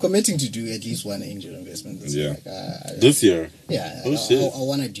 I'm committing to do at least one angel investment this year. This year? Yeah. Oh, shit. I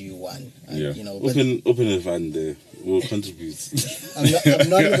want to do one. You know, open a fund there. We'll contribute. I'm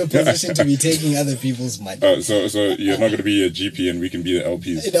not in a position to be taking other people's money. So you're not going to be a GP and we can be the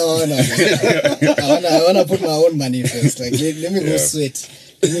LPs? No. I want to put my own money first. Like, let me go sweat.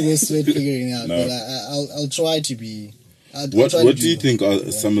 Let me go sweat figuring out. No. But I'll try to be... What do you think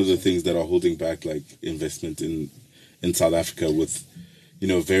are some of the things that are holding back, like, investment in South Africa with, you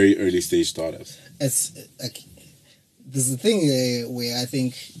know, very early stage startups? It's like, there's a thing where I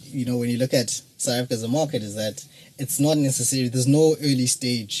think, you know, when you look at South Africa as a market, is that it's not necessarily, there's no early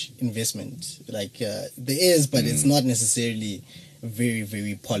stage investment. Like, there is, but it's not necessarily very,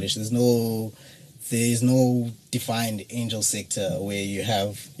 very polished. There is no defined angel sector where you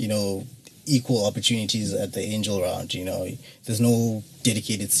have, you know, equal opportunities at the angel round. You know, there's no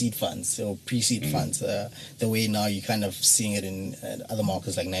dedicated seed funds or pre-seed funds the way now you're kind of seeing it in other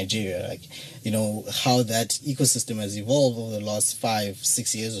markets like Nigeria. Like, you know, how that ecosystem has evolved over the last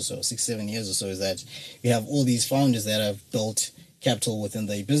 6 years or so, 7 years or so, is that you have all these founders that have built capital within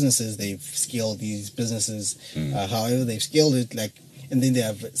their businesses. They've scaled these businesses however they've scaled it, like, and then they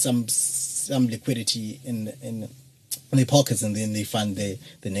have some liquidity in their pockets, and then they fund the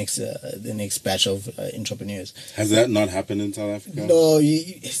next batch of entrepreneurs. Has that not happened in South Africa? No,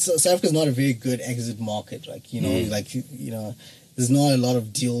 South Africa is not a very good exit market. Like, you know, there's not a lot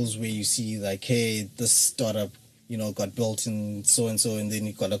of deals where you see like, hey, this startup, you know, got built in so and so, and then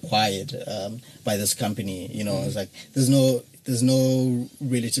it got acquired by this company. You know, it's like there's no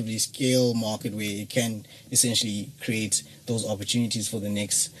relatively scale market where you can essentially create those opportunities for the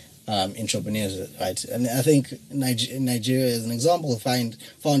next entrepreneurs, right? And I think Nigeria, as an example, found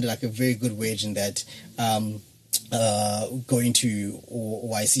like a very good wedge in that going to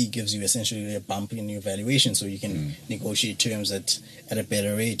YC gives you essentially a bump in your valuation, so you can negotiate terms at a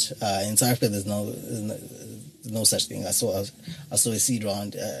better rate. In South Africa, there's no such thing. I saw a seed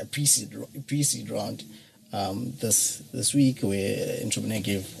round, a pre-seed round this week, where entrepreneur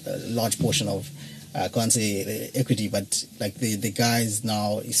gave a large portion of, I can't say equity, but like the guys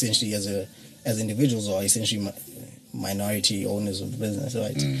now essentially as individuals are essentially minority owners of the business,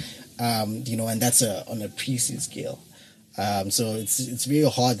 right? You know, and that's on a pre-seed scale. So it's very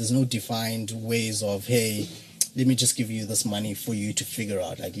hard. There's no defined ways of, hey, let me just give you this money for you to figure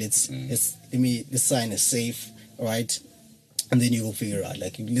out. Like let's sign a safe, right? And then you will figure out,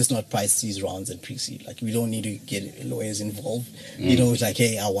 like, let's not price these rounds at pre-seed. Like, we don't need to get lawyers involved. You know, it's like,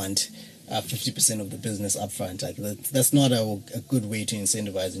 hey, I want 50% of the business upfront. Like that's not a good way to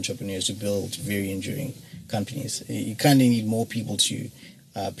incentivize entrepreneurs to build very enduring companies. You kind of need more people to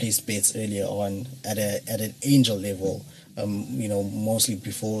place bets earlier on at an angel level. You know, mostly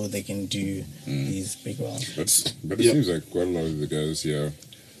before they can do these big rounds. But it seems like quite a lot of the guys here,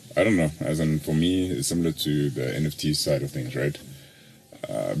 I don't know, as in for me, it's similar to the NFT side of things, right?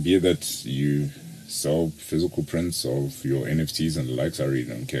 Be it that you sell physical prints of your NFTs and the likes, I really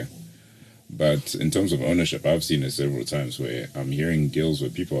don't care. But in terms of ownership, I've seen it several times where I'm hearing deals where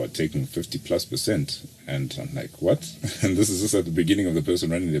people are taking 50+%, and I'm like, what? And this is just at the beginning of the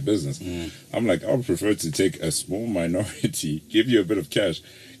person running their business. I'm like, I would prefer to take a small minority, give you a bit of cash,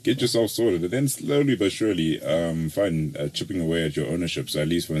 get yourself sorted, and then slowly but surely find chipping away at your ownership. So at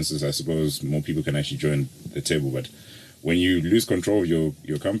least, for instance, I suppose more people can actually join the table. But when you lose control of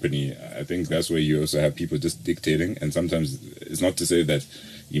your company, I think that's where you also have people just dictating. And sometimes it's not to say that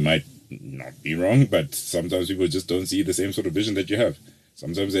you might not be wrong, but sometimes people just don't see the same sort of vision that you have.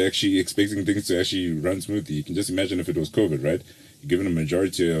 Sometimes they're actually expecting things to actually run smoothly. You can just imagine if it was COVID, right? You're giving a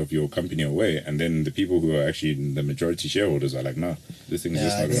majority of your company away, and then the people who are actually the majority shareholders are like, nah, this thing is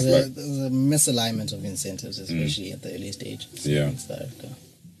just not going to fly. There's a misalignment of incentives, especially at the early stage. Yeah.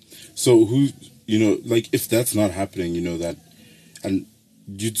 So who, like if that's not happening, that, and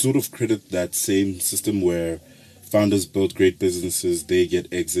you'd sort of credit that same system where founders build great businesses, they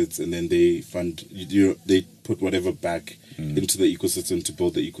get exits, and then they fund, they put whatever back into the ecosystem to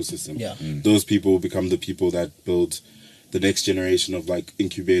build the ecosystem. Yeah. Those people become the people that build the next generation of like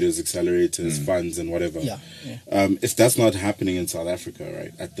incubators, accelerators, funds, and whatever. Yeah. If that's not happening in South Africa,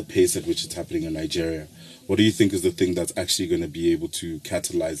 right, at the pace at which it's happening in Nigeria, what do you think is the thing that's actually going to be able to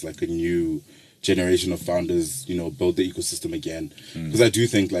catalyze like a new generation of founders, build the ecosystem again? Because I do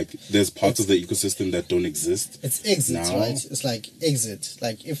think like there's parts of the ecosystem that don't exist. It's exit, now. right? It's like exit.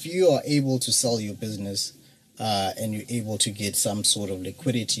 Like if you are able to sell your business and you're able to get some sort of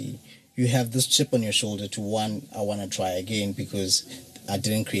liquidity, you have this chip on your shoulder to, one, I want to try again because I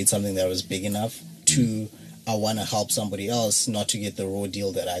didn't create something that was big enough. Two, I want to help somebody else not to get the raw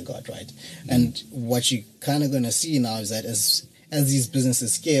deal that I got, right? And what you're kind of going to see now is that as these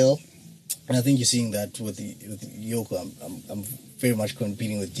businesses scale, and I think you're seeing that with Yoko. I'm very much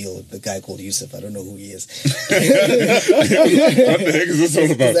competing with deal with the guy called Yusuf. I don't know who he is. What the heck is this all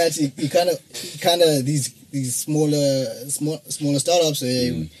about? That you kind of these smaller startups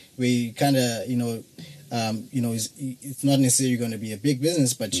where you kind of it's not necessarily going to be a big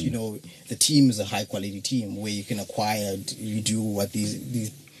business, but the team is a high quality team where you can acquire. You do what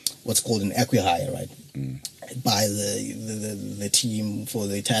these what's called an acqui-hire, right? Buy the team for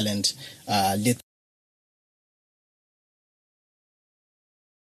the talent, let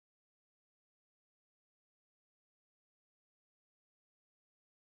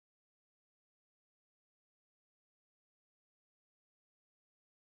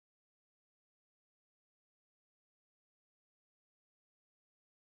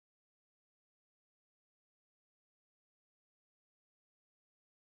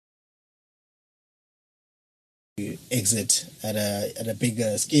exit at a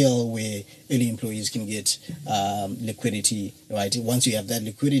bigger scale where early employees can get liquidity, right? Once you have that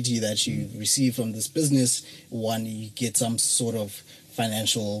liquidity that you receive from this business, one, you get some sort of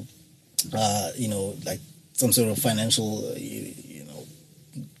financial, some sort of financial,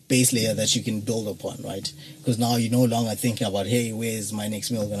 base layer that you can build upon, right? Because now you're no longer thinking about, hey, where's my next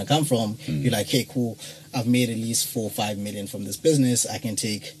meal going to come from? You're like, hey, cool, I've made at least 4 or 5 million from this business. I can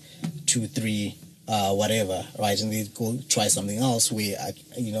take 2, 3, whatever, right? And then go try something else where I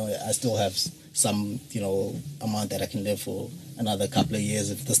still have some, amount that I can live for another couple of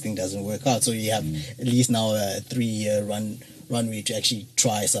years if this thing doesn't work out. So you have at least now a 3-year runway to actually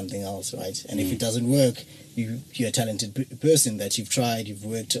try something else, right? And if it doesn't work, you're a talented person that you've tried, you've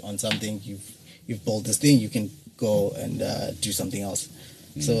worked on something, you've built this thing, you can go and do something else.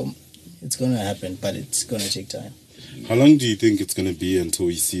 So it's going to happen, but it's going to take time. How long do you think it's going to be until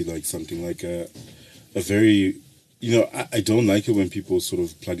we see like something like a very, I don't like it when people sort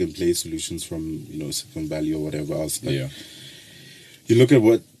of plug and play solutions from, Silicon Valley or whatever else. But you look at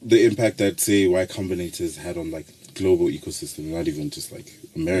what the impact that, say, Y Combinator's had on like global ecosystem, not even just like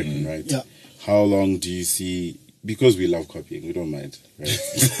American, right? Yeah. How long do you see, because we love copying, we don't mind,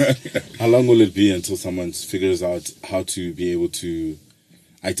 right? How long will it be until someone figures out how to be able to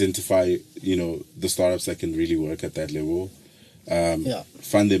identify, the startups that can really work at that level,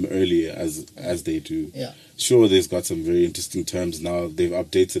 fund them early as they do. Yeah. Sure, they've got some very interesting terms now. They've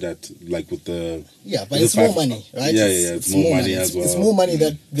updated that, like with the but it's more money, right? It's more money as well. It's more money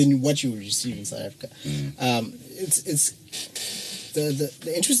than what you receive in South Africa. It's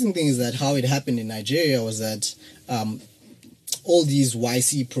the interesting thing is that how it happened in Nigeria was that all these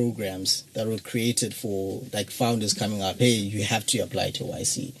YC programs that were created for like founders coming up, hey, you have to apply to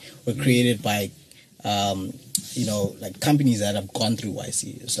YC, were created by like companies that have gone through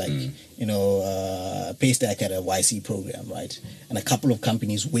YC. It's like Paystack had a YC program, right? And a couple of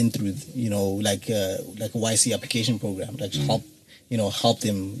companies went through like a YC application program that help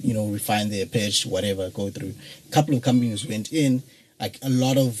them refine their pitch, whatever, go through. A couple of companies went in. like a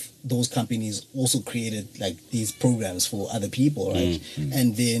lot of those companies also created like these programs for other people, right?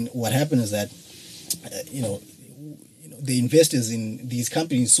 And then what happened is that the investors in these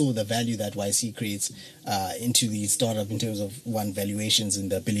companies saw the value that YC creates into the startup in terms of valuations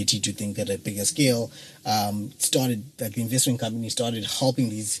and the ability to think at a bigger scale. The investment company started helping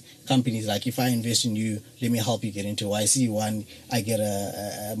these companies. Like, if I invest in you, let me help you get into YC. One, I get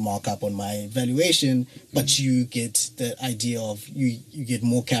a markup on my valuation, but you get the idea of you get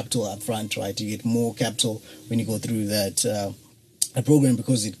more capital up front, right? You get more capital when you go through that a program,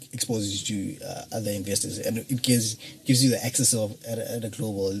 because it exposes you to other investors, and it gives you the access of at a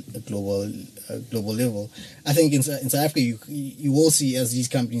global level. I think in South Africa you will see, as these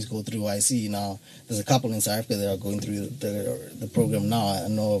companies go through. I see now there's a couple in South Africa that are going through the program now. I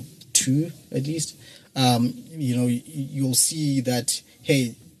know 2 at least. You'll see that,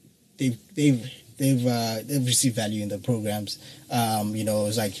 hey, they've received value in the programs.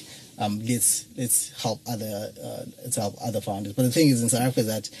 It's like, let's help other founders. But the thing is in South Africa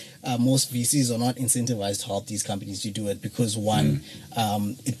that most VCs are not incentivized to help these companies to do it, because one,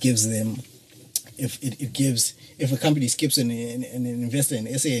 it gives them, if a company skips an investor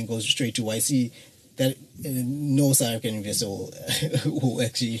in SA and goes straight to YC, that no South African investor will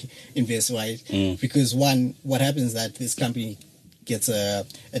actually invest, right? Because one, what happens is that this company gets a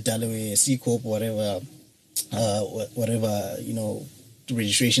Delaware C Corp, whatever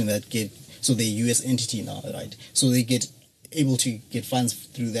registration so they're a US entity now, right? So they get able to get funds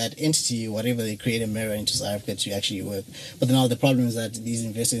through that entity, whatever they create a mirror into South Africa to actually work. But now the problem is that these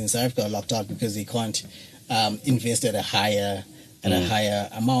investors in South Africa are locked out because they can't invest at a higher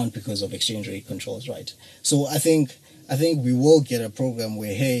amount because of exchange rate controls, right? So I think we will get a program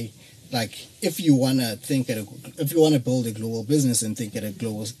where, hey, like, if you want to build a global business and think at a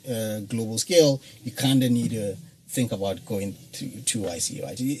global scale, you kind of need to think about going to YC,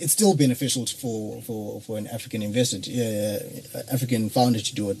 right? It's still beneficial for an African investor, African founder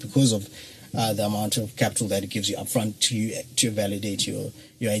to do it, because of the amount of capital that it gives you upfront to validate your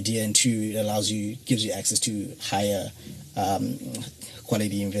idea, and gives you access to higher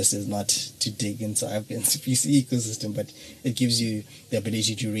quality investors, not to dig into African's VC ecosystem, but it gives you the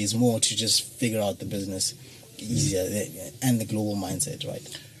ability to raise more, to just figure out the business easier, and the global mindset,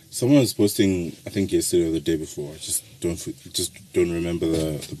 right? Someone was posting, I think yesterday or the day before, I just don't remember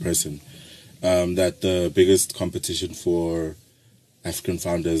the person, that the biggest competition for African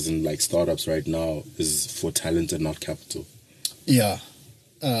founders and like startups right now is for talent and not capital. Yeah,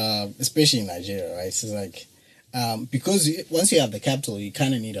 especially in Nigeria, right? So it's like, because once you have the capital, you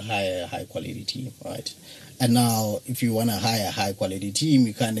kind of need to hire a high quality team, right? And now, if you want to hire a high quality team,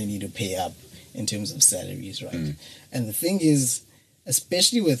 you kind of need to pay up in terms of salaries, right? And the thing is,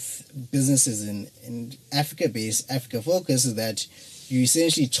 especially with businesses in Africa-based, Africa-focused, is that you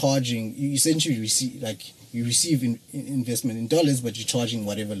essentially receive investment in dollars, but you're charging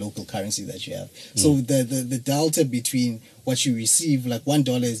whatever local currency that you have. So the delta between what you receive, like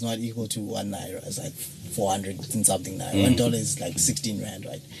 $1 is not equal to 1 naira. It's like 400 and something naira. $1 is like 16 rand,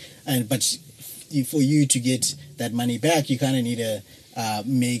 right? But for you to get that money back, you kind of need to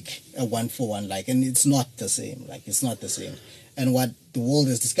make a 1-for-1, and it's not the same. It's not the same. And what the world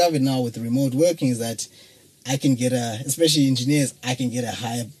has discovered now with remote working is that I can get especially engineers, I can get a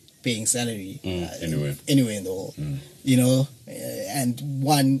higher paying salary anywhere in the world, and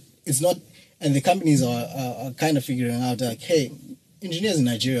one, it's not, and the companies are kind of figuring out, like, hey, engineers in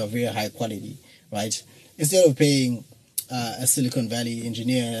Nigeria are very high quality, right? Instead of paying a Silicon Valley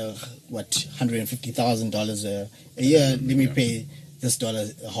engineer, $150,000 a year, let me pay this dollar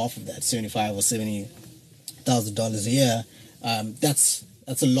half of that, $75,000 or $70,000 a year. That's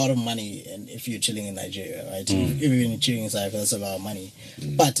a lot of money, and if you're chilling in Nigeria, right? If you're chilling in South Africa, that's a lot of money.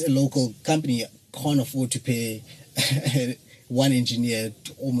 But a local company can't afford to pay one engineer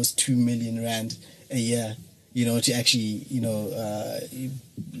almost 2 million rand a year, to actually,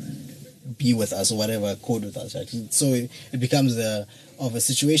 be with us or whatever, code with us, right? So it becomes a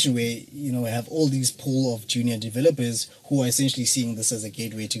situation where, we have all these pool of junior developers who are essentially seeing this as a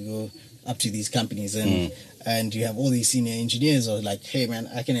gateway to go up to these companies, and you have all these senior engineers who are like, hey man,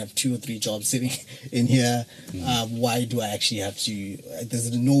 I can have 2 or 3 jobs sitting in here. Why do I actually have to?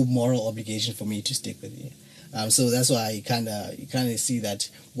 There's no moral obligation for me to stick with you. So that's why you kind of see that,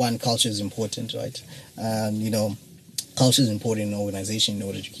 one, culture is important, right? Culture is important in an organization in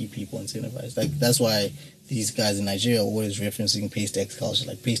order to keep people incentivized. That's why these guys in Nigeria are always referencing Paystack culture.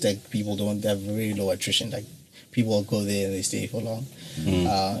 Paystack people have very low attrition. people will go there and they stay for long.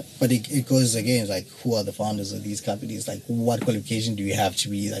 But it goes again, like, who are the founders of these companies? Like, what qualification do you have to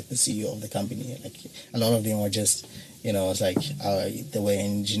be like the CEO of the company? Like, a lot of them are just, it's like they were an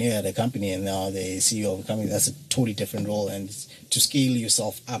engineer at a company and now they're CEO of a company. That's a totally different role, and to scale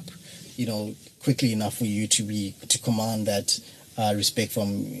yourself up, quickly enough for you to command that respect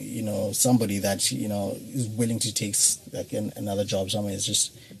from somebody that is willing to take like another job somewhere is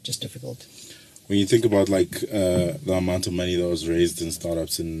just difficult. When you think about like the amount of money that was raised in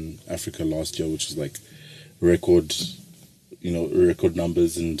startups in Africa last year, which was like record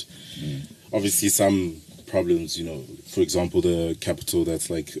numbers, and obviously some problems, for example, the capital that's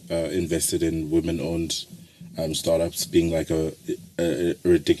like invested in women-owned startups being like a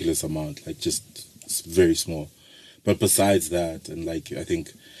ridiculous amount, like just very small. But besides that, and like I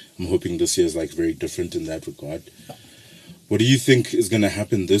think I'm hoping this year is like very different in that regard. What do you think is going to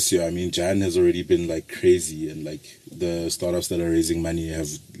happen this year? I mean, Jan has already been like crazy, and like the startups that are raising money have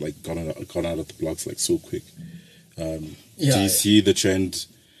like gone out of the blocks like so quick. Do you see the trend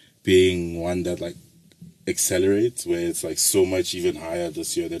being one that like accelerates, where it's like so much even higher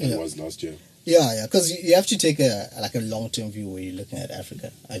this year than it was last year? Yeah, because you have to take a long-term view where you're looking at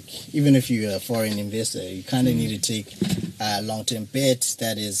Africa. Like, even if you're a foreign investor, you kind of need to take a long-term bet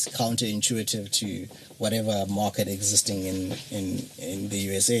that is counterintuitive to whatever market existing in the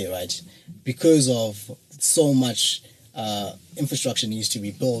USA, right? Because of so much infrastructure needs to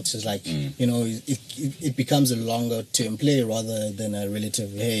be built. It's like, it becomes a longer-term play rather than a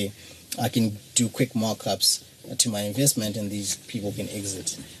relative, hey, I can do quick markups to my investment and these people can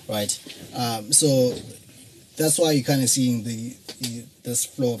exit, right? So that's why you're kind of seeing this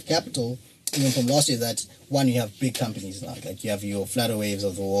flow of capital even from last year, that one, you have big companies now, like you have your Flutterwaves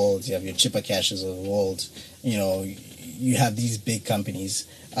of the world, you have your Chipper Cashes of the world, you have these big companies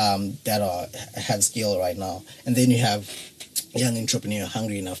that have scale right now, and then you have young entrepreneur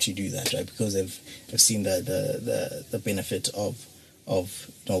hungry enough to do that, right? Because they've seen the benefit of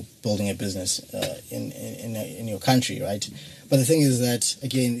building a business in your country, right? But the thing is that,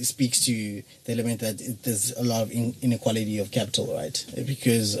 again, it speaks to the element that there's a lot of inequality of capital, right?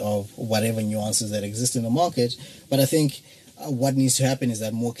 Because of whatever nuances that exist in the market. But I think what needs to happen is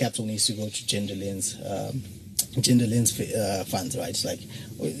that more capital needs to go to gender lens funds, right? It's like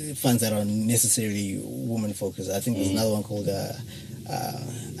funds that are necessarily woman focused. I think there's another one called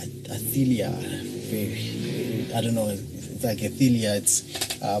Athelia. I don't know. It's like Athelia. It's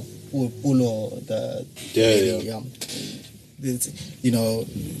Pulo.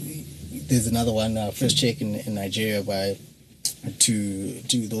 There's another one, First Check in Nigeria, by two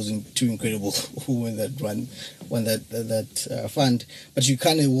incredible women that run that fund. But you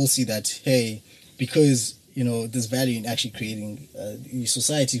kind of will see that, hey, because there's value in actually creating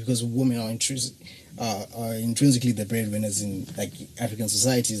society, because women are intrinsically the breadwinners in like African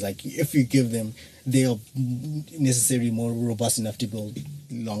societies. Like, if you give them, they are necessarily more robust enough to build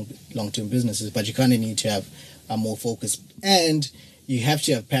long-term businesses. But you kind of need to have a more focus, and you have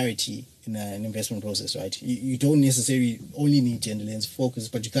to have parity in an investment process, right? You don't necessarily only need gender lens focus,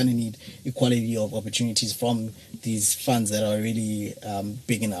 but you kind of need equality of opportunities from these funds that are really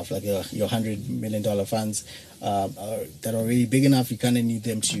big enough, like your $100 million funds that are really big enough. You kind of need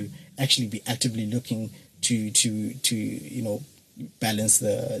them to actually be actively looking to balance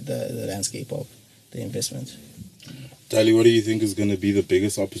the landscape of the investment. Dali, what do you think is going to be the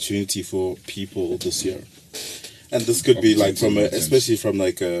biggest opportunity for people this year? And this could be like especially from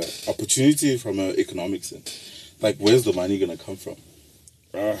like a opportunity from an economic sense. Like, where's the money going to come from?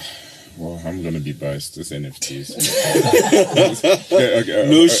 Well, I'm going to be biased. It's NFTs.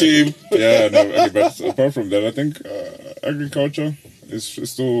 No shame. Yeah, no, okay, but apart from that, I think agriculture is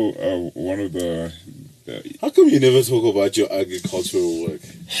still one of the... How come you never talk about your agricultural work?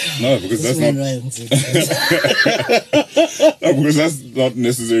 No, because that's not... No, because that's not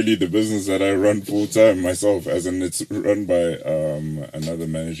necessarily the business that I run full time myself, as in it's run by another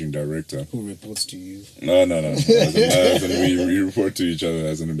managing director. Who reports to you? No. As in we report to each other,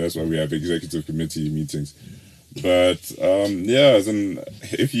 as in that's why we have executive committee meetings. But as in,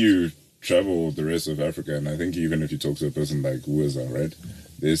 if you travel the rest of Africa, and I think even if you talk to a person like Uza, right,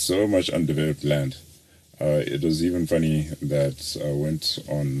 there's so much undeveloped land. It was even funny that I went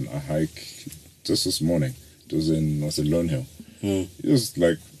on a hike just this morning. It was in Lone Hill. It was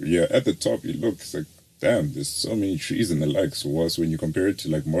like, at the top, you look, it's like, damn, there's so many trees and the likes. Whilst when you compare it to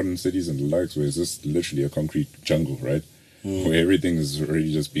like modern cities and the likes, where it's just literally a concrete jungle, right? Where everything has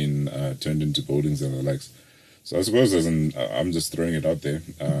already just been turned into buildings and the likes. So I suppose I'm just throwing it out there.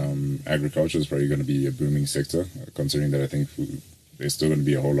 Agriculture is probably going to be a booming sector, considering that I think there's still going to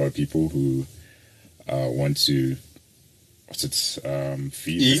be a whole lot of people who want to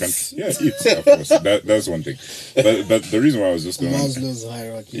feed Eat. the country. Yeah, eat, of course. That's one thing. But the reason why I was just going Maslow's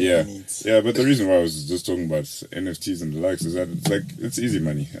hierarchy yeah, of needs. yeah. But the reason why I was just talking about NFTs and the likes is that it's easy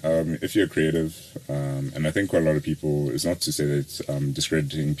money. If you're creative, and I think quite a lot of people. It's not to say that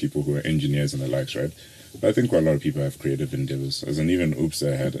discrediting people who are engineers and the likes, right? But I think quite a lot of people have creative endeavors. As in even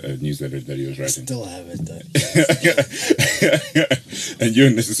Ububele had a newsletter that he was writing. Still have it though. And you're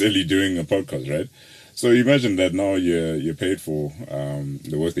necessarily doing a podcast, right? So imagine that now you're paid for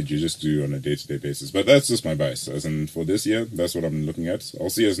the work that you just do on a day-to-day basis. But that's just my bias. As in for this year, that's what I'm looking at. I'll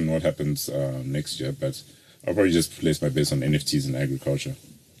see as in what happens next year, but I'll probably just place my bets on NFTs and agriculture.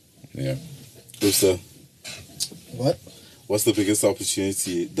 Yeah. Ubsa, What? what's the biggest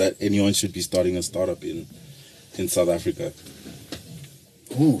opportunity that anyone should be starting a startup in South Africa?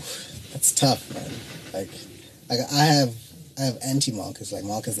 Ooh, that's tough, man. Like I have anti-markets, like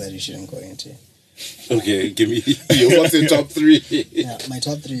markets that you shouldn't go into. Okay, give me what's your top 3? Yeah, my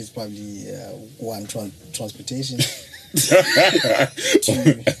top 3 is probably 1, transportation, 2,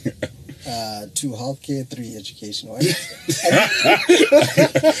 healthcare, 3, education. Right?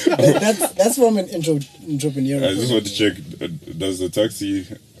 that's from an entrepreneurial. I just want to check, does the taxi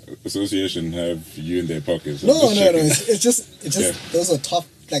association have you in their pockets? No. I'm just checking. It's just Yeah. those are tough,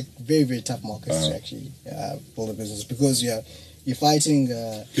 like very, very tough markets to actually build a business because you're fighting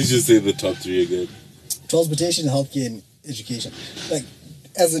Please just say the top 3 again. transportation, healthcare, and education. Like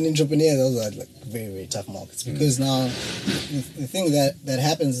as an entrepreneur, those are like very, very tough markets because now the thing that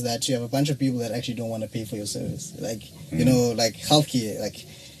happens is that you have a bunch of people that actually don't want to pay for your service. Like you know, like healthcare, like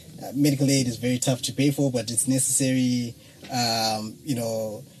medical aid is very tough to pay for, but it's necessary. You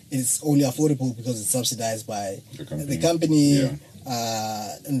know, it's only affordable because it's subsidized by the company. Yeah.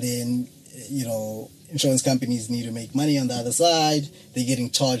 And then you know, insurance companies need to make money on the other side. They're getting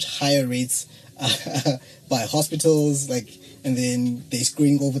charged higher rates by hospitals, like, and then they're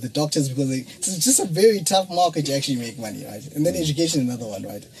screwing over the doctors because it's just a very tough market to actually make money, right? And then education, another one,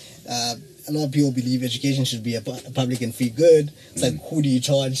 right? A lot of people believe education should be a public and free good. It's like, who do you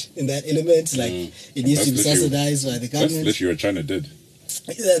charge in that element? Like, it needs to be subsidized by the That's government. literally what China did.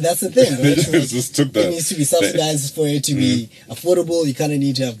 Yeah, that's the thing, right? Just took It needs to be subsidized for it to be affordable. You kind of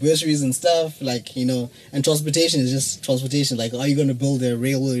need to have groceries and stuff, like, you know. And transportation is just transportation. Like, are you going to build a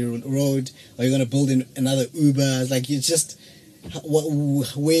railway road? Are you going to build another Uber? It's like, it's just where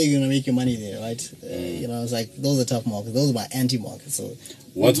are you going to make your money there, right? You know, it's like those are tough markets. Those are my anti-markets. So,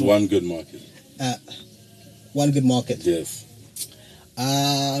 What's one good market? one good market. Yes.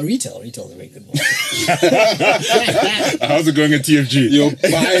 Retail is a very good market. How's it going at TFG? Your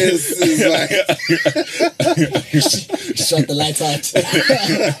bias is like Shut the lights out.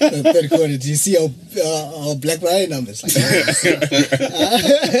 The third quarter. Do you see our Black Friday numbers? Like,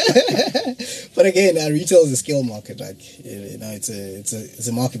 but again, retail is a scale market. Like, you know, it's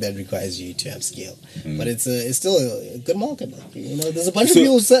a market that requires you to have scale. But it's still a good market. Like, you know, there's a bunch of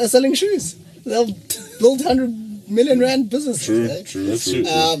people selling shoes. They'll build 100 million rand businesses. True, right? true, That's true.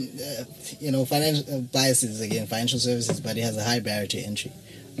 true. You know, financial biases again, financial services, but it has a high barrier to entry.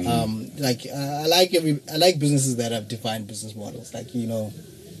 Like I like businesses that have defined business models. Like you know,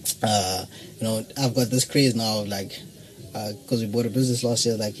 I've got this craze now of like because we bought a business last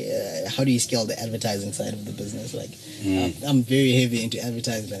year. Like, how do you scale the advertising side of the business? Like, I'm very heavy into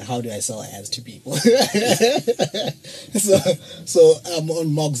advertising. Like, how do I sell ads to people? so I'm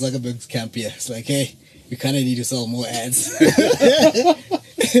on Mark Zuckerberg's camp here. It's like, hey, you kind of need to sell more ads.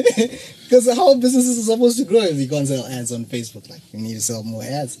 Because how businesses are supposed to grow if you can't sell ads on Facebook? Like, you need to sell more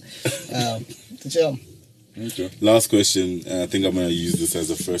ads. Sure. Okay. Last question. I think I'm going to use this as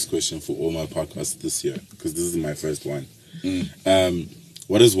a first question for all my podcasts this year because this is my first one.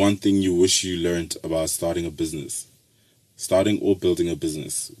 What is one thing you wish you learned about starting a business? Starting or building a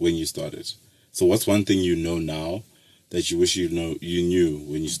business when you started? So what's one thing you know now that you wish you knew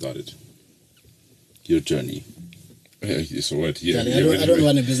when you started your journey? So what? Yeah, I don't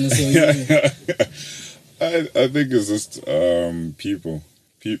run a business. So I think it's just people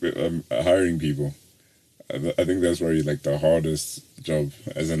hiring people. I think that's probably like the hardest job.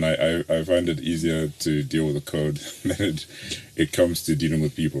 As in, I find it easier to deal with the code than it comes to dealing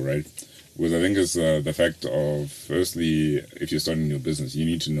with people, right? Because I think it's the fact of, firstly, if you're starting your business, you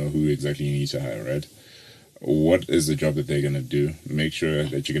need to know who exactly you need to hire, right? What is the job that they're going to do? Make sure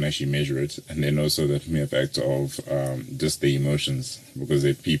that you can actually measure it. And then also the mere fact of just the emotions, because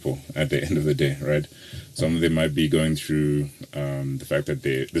they're people at the end of the day, right? Some of them might be going through the fact that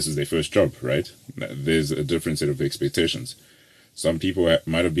this is their first job, right? There's a different set of expectations. Some people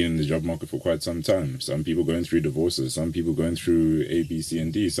might have been in the job market for quite some time. Some people going through divorces. Some people going through A, B, C,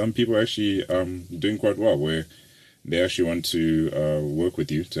 and D. Some people actually doing quite well, where they actually want to work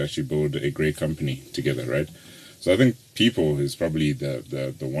with you to actually build a great company together, right? So I think people is probably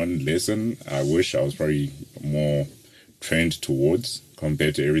the one lesson I wish I was probably more trained towards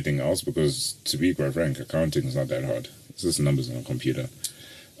compared to everything else, because to be quite frank, accounting is not that hard. It's just numbers on a computer.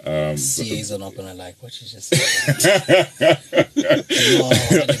 CAs are not gonna like what you just said.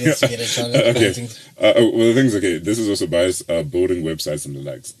 Okay. Well, the thing's okay. This is also biased. Building websites and the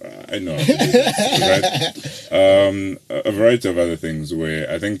likes. I know, right? A variety of other things where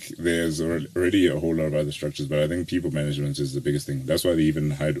I think there's already a whole lot of other structures, but I think people management is the biggest thing. That's why they even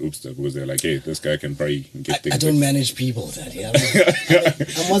hired Ububele, because they're like, hey, this guy can probably get things. I don't manage people, Daddy. I'm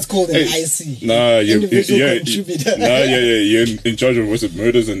what's called an IC. Nah, you're in charge of what's it,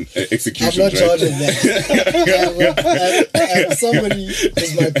 murders and executions. I'm not right? charged of that. I have somebody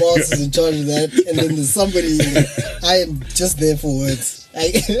who's my boss is in charge of that, and then there's somebody. I am just there for words.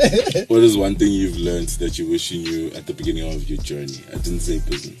 What is one thing you've learned that you wish you knew at the beginning of your journey? I didn't say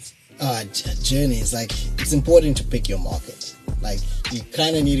business. Journey is like, it's important to pick your market. Like, you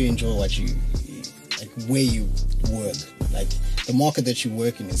kind of need to enjoy what you, like, where you work. Like, the market that you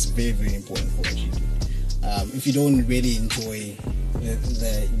work in is very, very important for what you do. If you don't really enjoy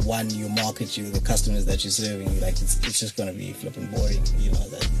your market, the customers that you're serving, like, it's just gonna be flipping boring. You know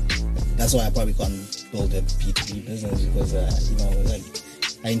that's why I probably can't build a P2P business, because like,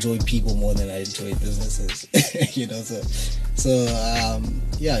 I enjoy people more than I enjoy businesses.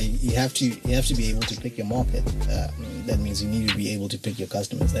 Yeah, you have to be able to pick your market. That means you need to be able to pick your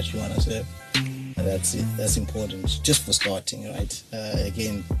customers that you want to serve. And that's it. That's important, just for starting, right?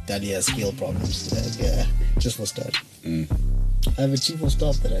 Again, Dali has scale problems. Just for starting. I have a chief of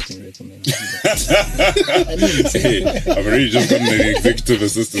staff that I can recommend. Hey, I've already just gotten an executive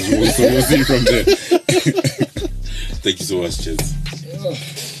assistant, so we'll see from there. Thank you so much, Chance.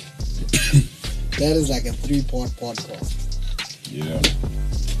 That is like a 3-part podcast. Yeah.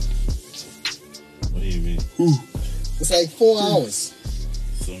 What do you mean? It's like 4 hours.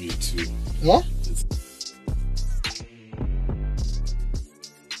 It's only 2. What?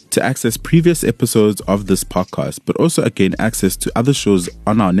 To access previous episodes of this podcast, but also gain access to other shows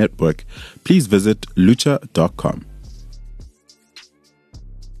on our network, please visit lucha.com.